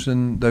days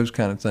and those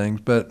kind of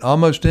things. But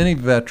almost any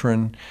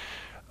veteran,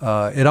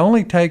 it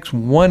only takes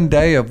 1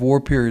 day of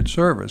war period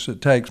service.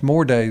 It takes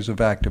more days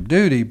of active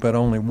duty, but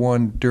only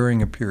one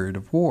during a period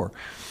of war.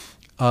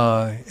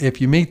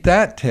 If you meet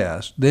that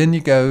test, then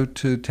you go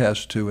to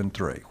test 2 and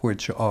 3,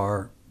 which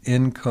are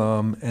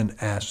income and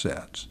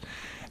assets.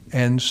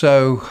 And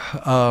so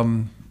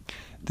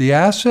the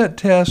asset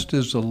test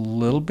is a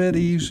little bit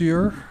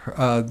easier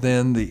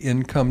than the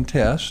income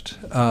test.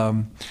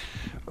 And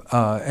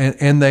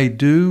they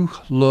do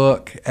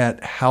look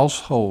at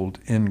household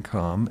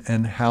income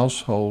and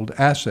household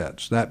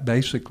assets. That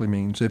basically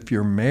means if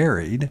you're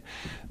married,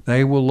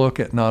 they will look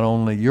at not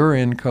only your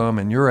income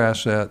and your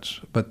assets,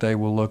 but they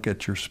will look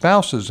at your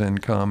spouse's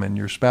income and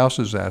your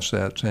spouse's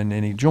assets and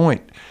any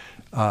joint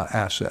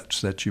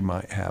assets that you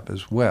might have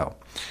as well.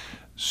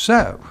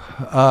 So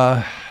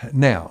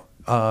now,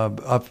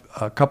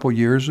 a couple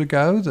years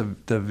ago,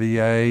 the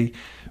VA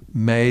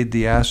made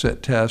the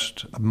asset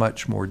test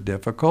much more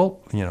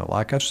difficult.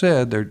 Like I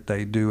said,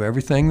 they do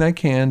everything they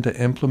can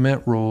to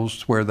implement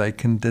rules where they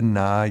can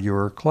deny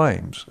your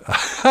claims.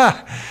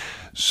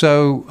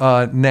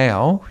 So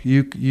now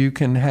you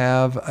can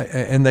have,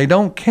 and they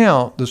don't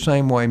count the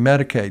same way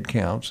Medicaid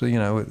counts,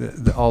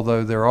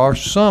 although there are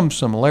some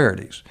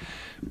similarities.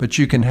 But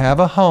you can have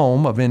a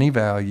home of any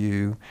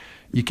value.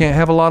 You can't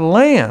have a lot of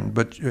land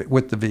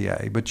with the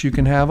VA, but you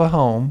can have a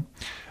home,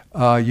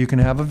 you can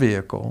have a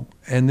vehicle,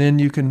 and then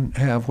you can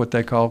have what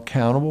they call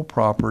countable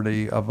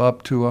property of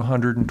up to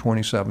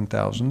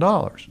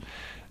 $127,000.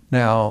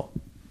 Now,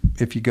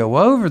 if you go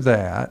over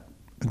that,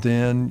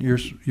 then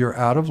you're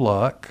out of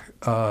luck,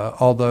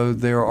 although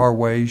there are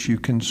ways you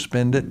can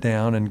spend it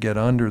down and get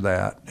under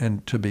that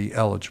and to be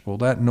eligible.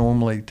 That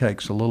normally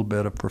takes a little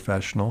bit of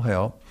professional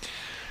help.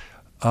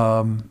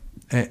 Now,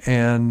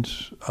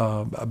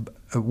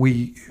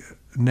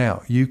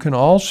 you can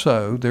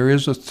also, there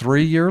is a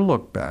 3-year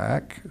look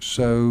back,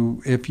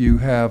 so if you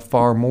have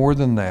far more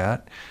than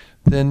that,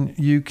 then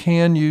you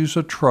can use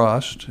a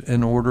trust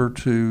in order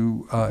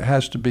to, it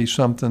has to be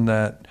something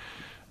that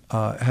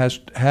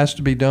has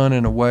to be done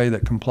in a way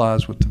that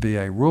complies with the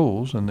VA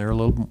rules, and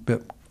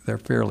they're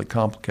fairly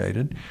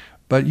complicated,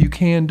 but you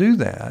can do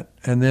that,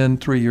 and then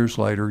 3 years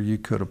later you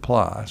could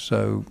apply.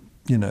 So,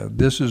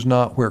 this is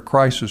not where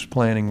crisis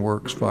planning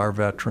works for our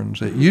veterans.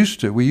 We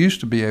used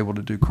to be able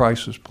to do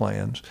crisis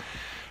plans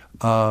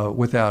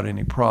without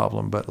any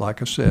problem, but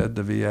like I said,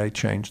 the VA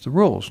changed the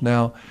rules.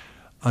 Now,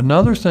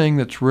 another thing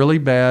that's really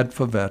bad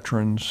for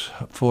veterans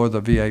for the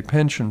VA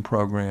pension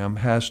program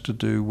has to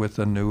do with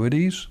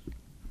annuities.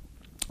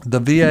 The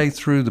VA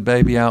threw the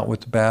baby out with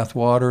the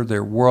bathwater.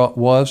 There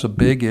was a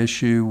big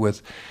issue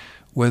with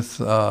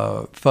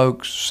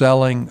folks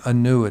selling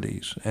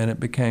annuities, and it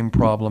became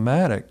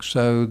problematic.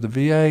 So the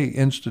VA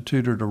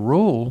instituted a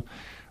rule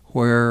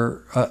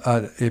where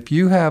if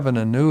you have an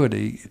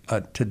annuity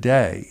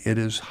today, it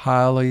is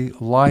highly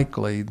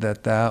likely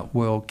that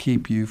will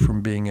keep you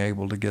from being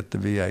able to get the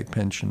VA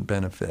pension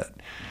benefit.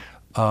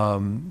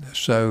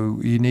 So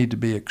you need to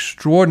be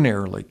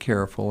extraordinarily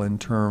careful in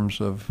terms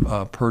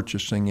of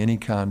purchasing any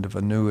kind of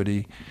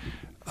annuity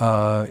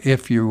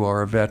if you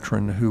are a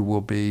veteran who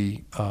will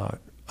be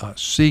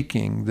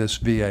seeking this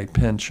VA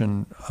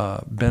pension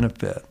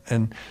benefit.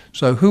 And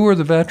so who are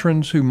the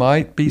veterans who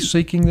might be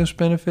seeking this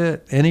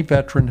benefit? Any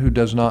veteran who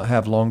does not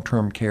have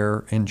long-term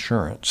care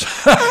insurance.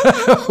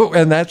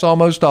 And that's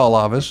almost all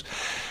of us.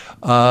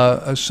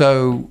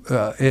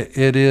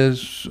 It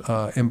is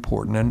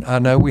important. And I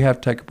know we have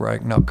to take a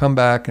break, and I'll come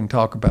back and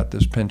talk about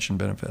this pension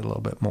benefit a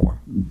little bit more.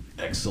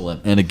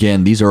 Excellent. And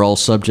again, these are all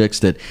subjects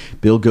that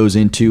Bill goes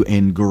into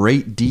in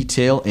great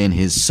detail in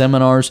his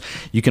seminars.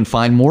 You can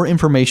find more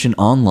information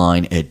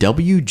online at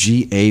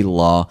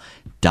WGALaw.com.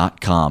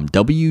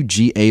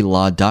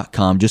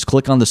 WGALaw.com. Just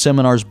click on the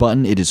seminars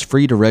button. It is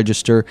free to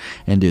register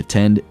and to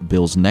attend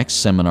Bill's next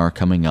seminar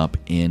coming up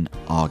in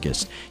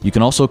August. You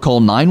can also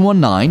call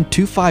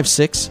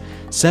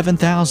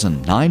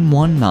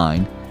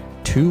 919-256-7000.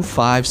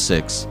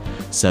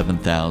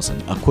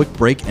 919-256-7000. A quick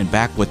break and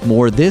back with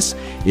more. This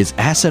is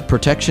Asset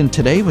Protection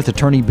Today with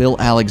attorney Bill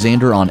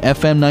Alexander on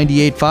FM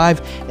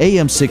 98.5,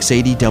 AM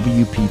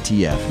 680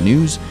 WPTF.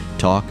 News,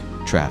 Talk,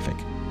 Traffic.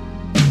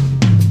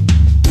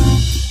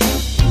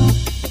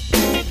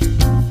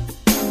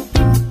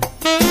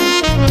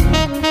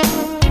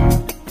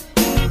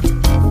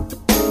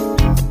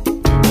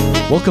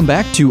 Welcome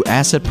back to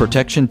Asset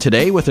Protection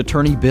Today with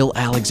attorney Bill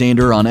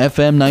Alexander on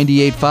FM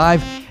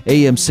 98.5,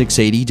 AM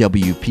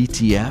 680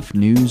 WPTF.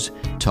 News,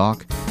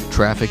 Talk,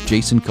 Traffic.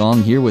 Jason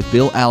Kong here with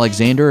Bill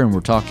Alexander, and we're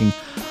talking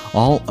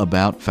all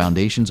about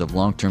foundations of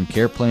long-term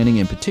care planning,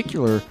 in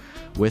particular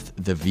with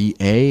the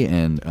VA.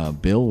 And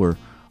Bill, we're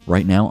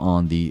right now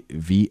on the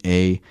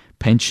VA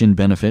pension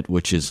benefit,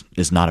 which is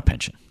not a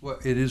pension. Well,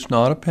 it is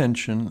not a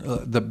pension.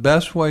 The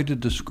best way to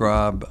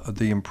describe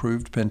the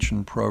improved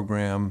pension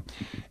program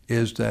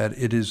is that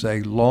it is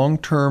a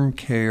long-term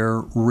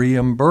care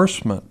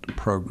reimbursement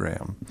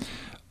program.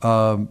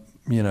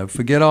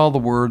 Forget all the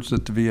words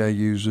that the VA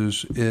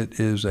uses. It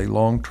is a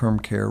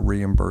long-term care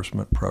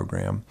reimbursement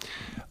program,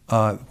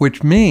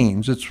 which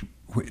means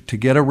to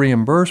get a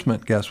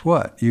reimbursement, guess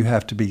what? You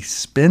have to be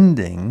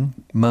spending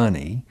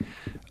money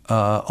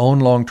on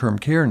long-term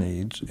care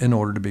needs in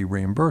order to be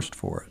reimbursed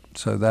for it.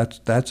 So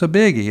that's a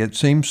biggie. It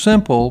seems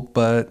simple,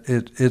 but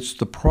it's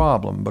the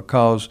problem,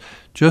 because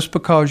just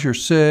because you're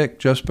sick,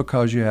 just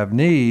because you have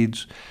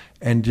needs,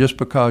 and just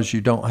because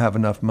you don't have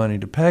enough money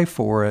to pay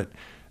for it,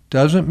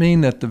 doesn't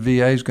mean that the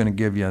VA is going to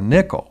give you a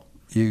nickel.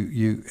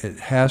 It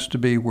has to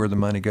be where the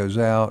money goes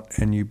out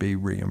and you be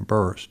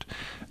reimbursed.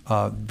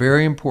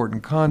 Very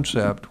important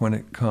concept when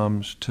it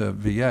comes to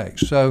VA.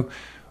 So,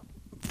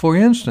 for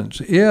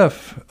instance,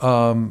 if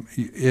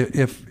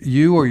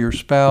you or your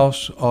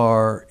spouse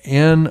are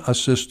in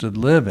assisted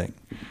living,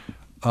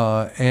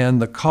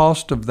 and the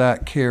cost of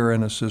that care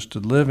in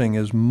assisted living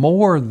is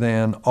more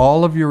than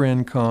all of your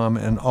income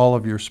and all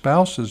of your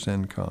spouse's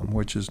income,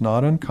 which is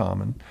not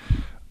uncommon,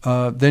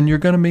 then you're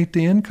going to meet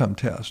the income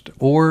test.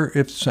 Or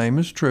if the same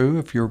is true,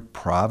 if you're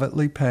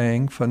privately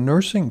paying for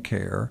nursing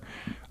care,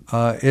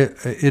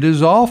 it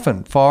is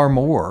often far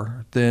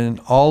more than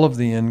all of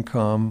the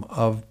income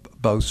of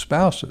both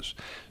spouses.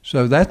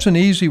 So that's an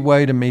easy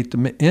way to meet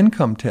the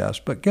income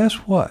test. But guess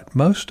what?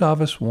 Most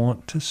of us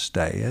want to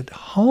stay at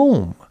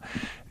home.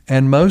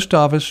 And most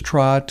of us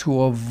try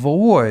to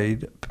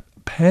avoid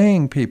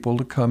paying people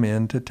to come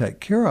in to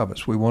take care of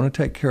us. We want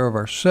to take care of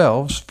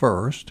ourselves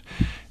first,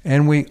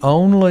 and we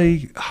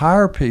only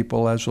hire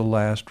people as a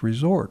last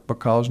resort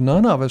because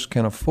none of us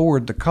can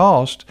afford the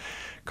cost,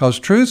 because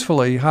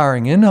truthfully,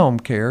 hiring in-home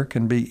care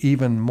can be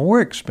even more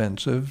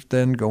expensive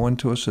than going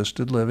to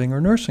assisted living or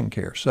nursing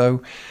care.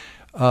 So,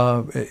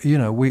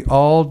 we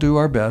all do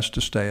our best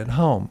to stay at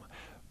home.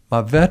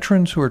 My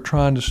veterans who are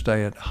trying to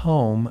stay at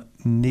home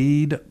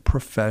need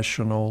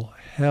professional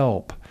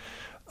help.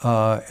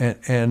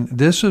 And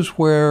this is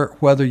where,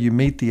 whether you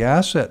meet the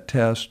asset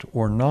test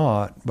or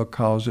not,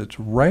 because it's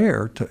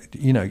rare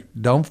to,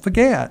 don't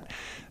forget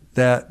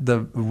that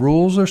the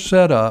rules are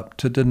set up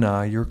to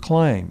deny your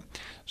claim.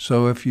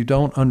 So if you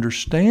don't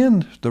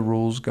understand the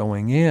rules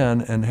going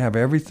in and have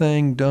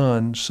everything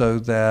done so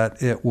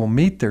that it will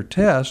meet their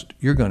test,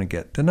 you're going to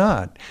get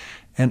denied.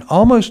 And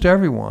almost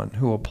everyone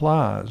who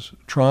applies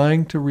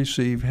trying to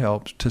receive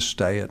help to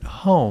stay at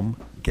home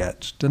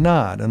gets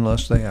denied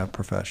unless they have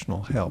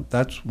professional help.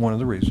 That's one of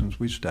the reasons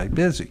we stay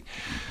busy.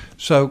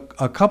 So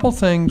a couple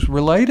things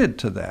related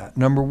to that.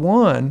 Number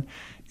one,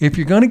 if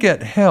you're going to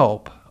get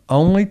help,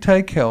 only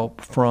take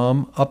help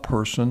from a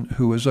person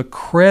who is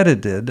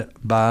accredited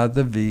by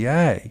the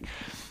VA.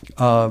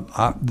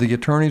 The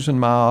attorneys in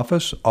my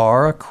office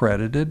are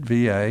accredited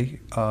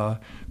VA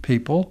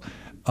people,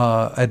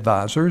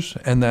 advisors,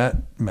 and that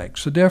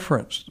makes a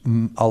difference.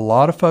 A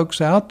lot of folks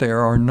out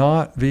there are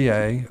not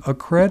VA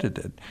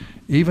accredited,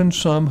 even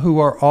some who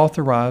are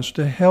authorized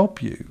to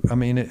help you. I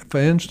mean, for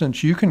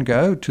instance, you can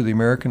go to the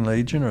American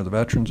Legion or the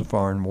Veterans of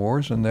Foreign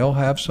Wars, and they'll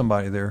have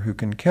somebody there who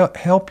can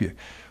help you.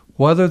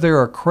 Whether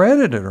they're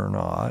accredited or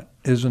not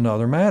is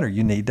another matter.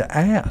 You need to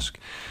ask.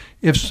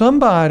 If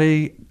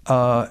somebody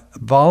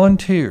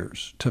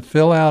volunteers to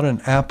fill out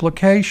an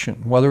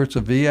application, whether it's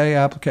a VA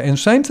application, and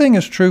same thing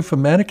is true for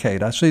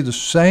Medicaid. I see the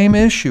same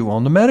issue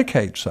on the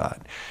Medicaid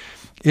side.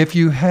 If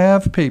you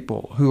have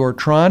people who are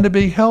trying to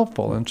be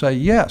helpful and say,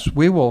 yes,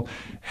 we will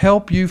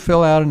help you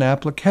fill out an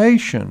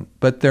application,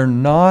 but they're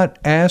not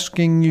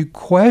asking you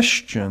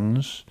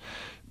questions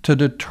to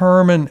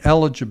determine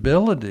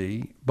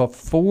eligibility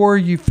before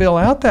you fill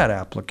out that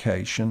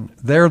application,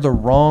 they're the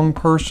wrong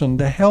person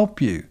to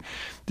help you.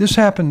 This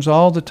happens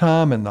all the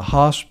time in the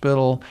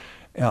hospital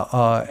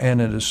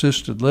and at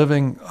assisted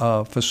living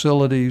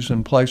facilities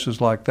and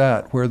places like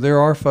that, where there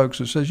are folks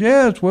that says,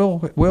 yes,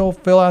 we'll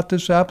fill out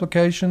this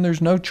application.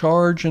 There's no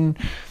charge. And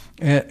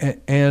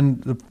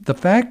the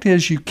fact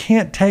is you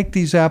can't take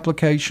these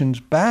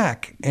applications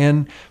back.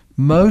 And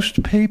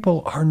most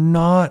people are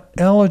not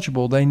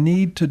eligible. They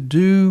need to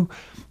do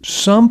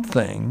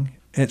something.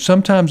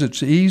 Sometimes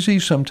it's easy,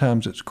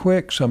 sometimes it's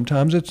quick,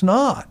 sometimes it's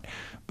not.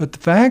 But the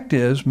fact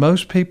is,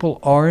 most people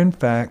are in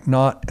fact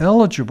not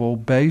eligible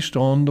based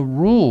on the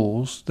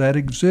rules that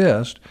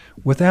exist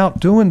without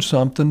doing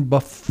something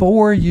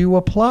before you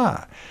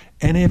apply.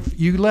 And if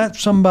you let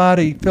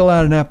somebody fill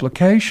out an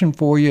application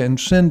for you and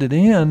send it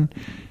in,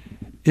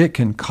 it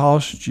can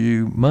cost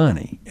you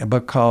money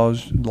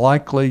because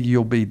likely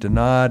you'll be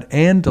denied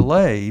and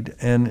delayed,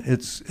 and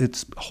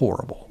it's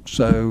horrible.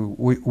 So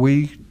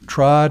we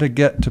try to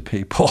get to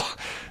people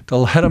to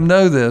let them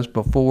know this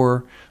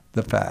before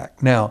the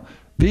fact. Now,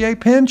 VA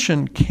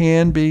pension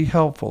can be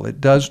helpful.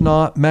 It does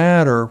not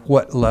matter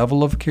what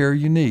level of care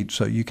you need.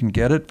 So you can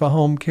get it for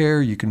home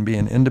care. You can be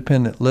in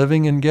independent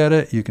living and get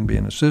it. You can be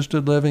in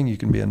assisted living. You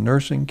can be in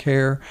nursing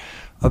care.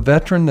 A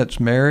veteran that's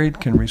married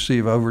can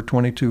receive over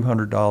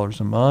 $2,200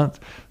 a month.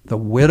 The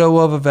widow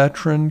of a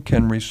veteran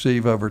can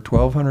receive over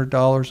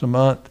 $1,200 a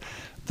month.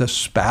 The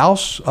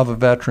spouse of a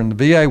veteran, the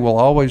VA will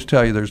always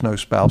tell you there's no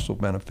spousal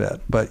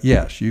benefit. But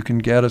yes, you can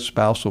get a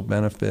spousal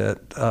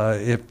benefit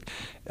if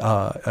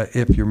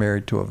you're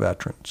married to a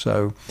veteran.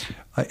 So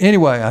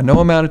anyway, I know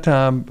I'm out of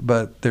time,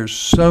 but there's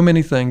so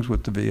many things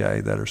with the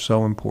VA that are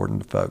so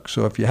important to folks.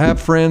 So if you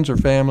have friends or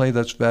family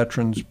that's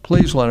veterans,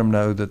 please let them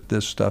know that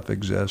this stuff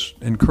exists.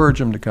 Encourage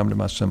them to come to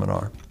my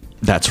seminar.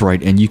 That's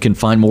right, and you can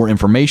find more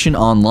information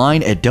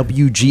online at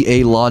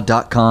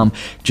WGALaw.com.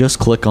 Just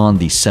click on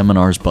the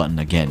seminars button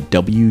again,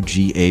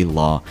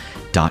 WGALaw.com.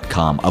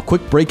 A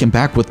quick break and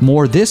back with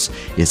more. This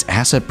is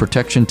Asset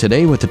Protection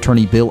Today with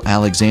Attorney Bill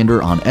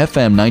Alexander on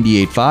FM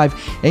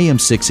 98.5, AM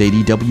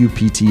 680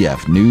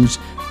 WPTF News,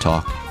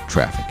 Talk,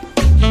 Traffic.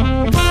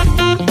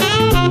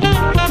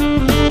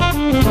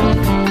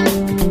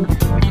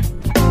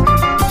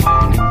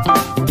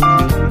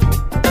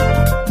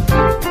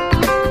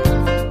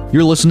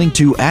 You're listening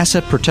to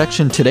Asset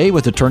Protection Today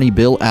with Attorney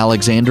Bill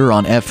Alexander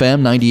on FM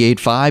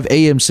 98.5,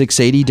 AM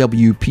 680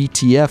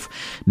 WPTF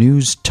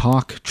News,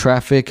 Talk,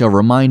 Traffic. A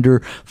reminder,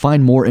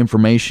 find more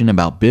information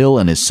about Bill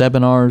and his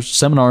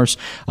seminars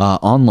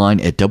online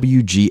at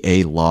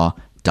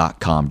WGALaw.com.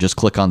 Just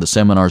click on the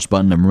seminars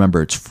button, and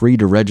remember, it's free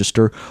to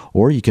register,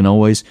 or you can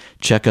always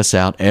check us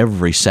out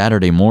every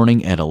Saturday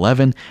morning at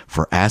 11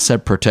 for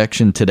Asset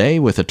Protection Today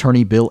with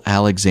attorney Bill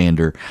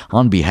Alexander.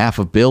 On behalf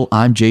of Bill,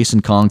 I'm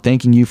Jason Kong,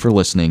 thanking you for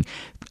listening,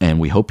 and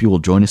we hope you will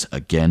join us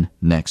again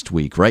next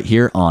week right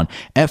here on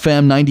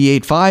FM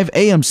 98.5,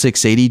 AM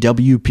 680,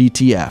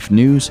 WPTF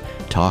News,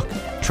 Talk,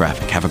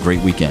 Traffic. Have a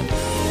great weekend.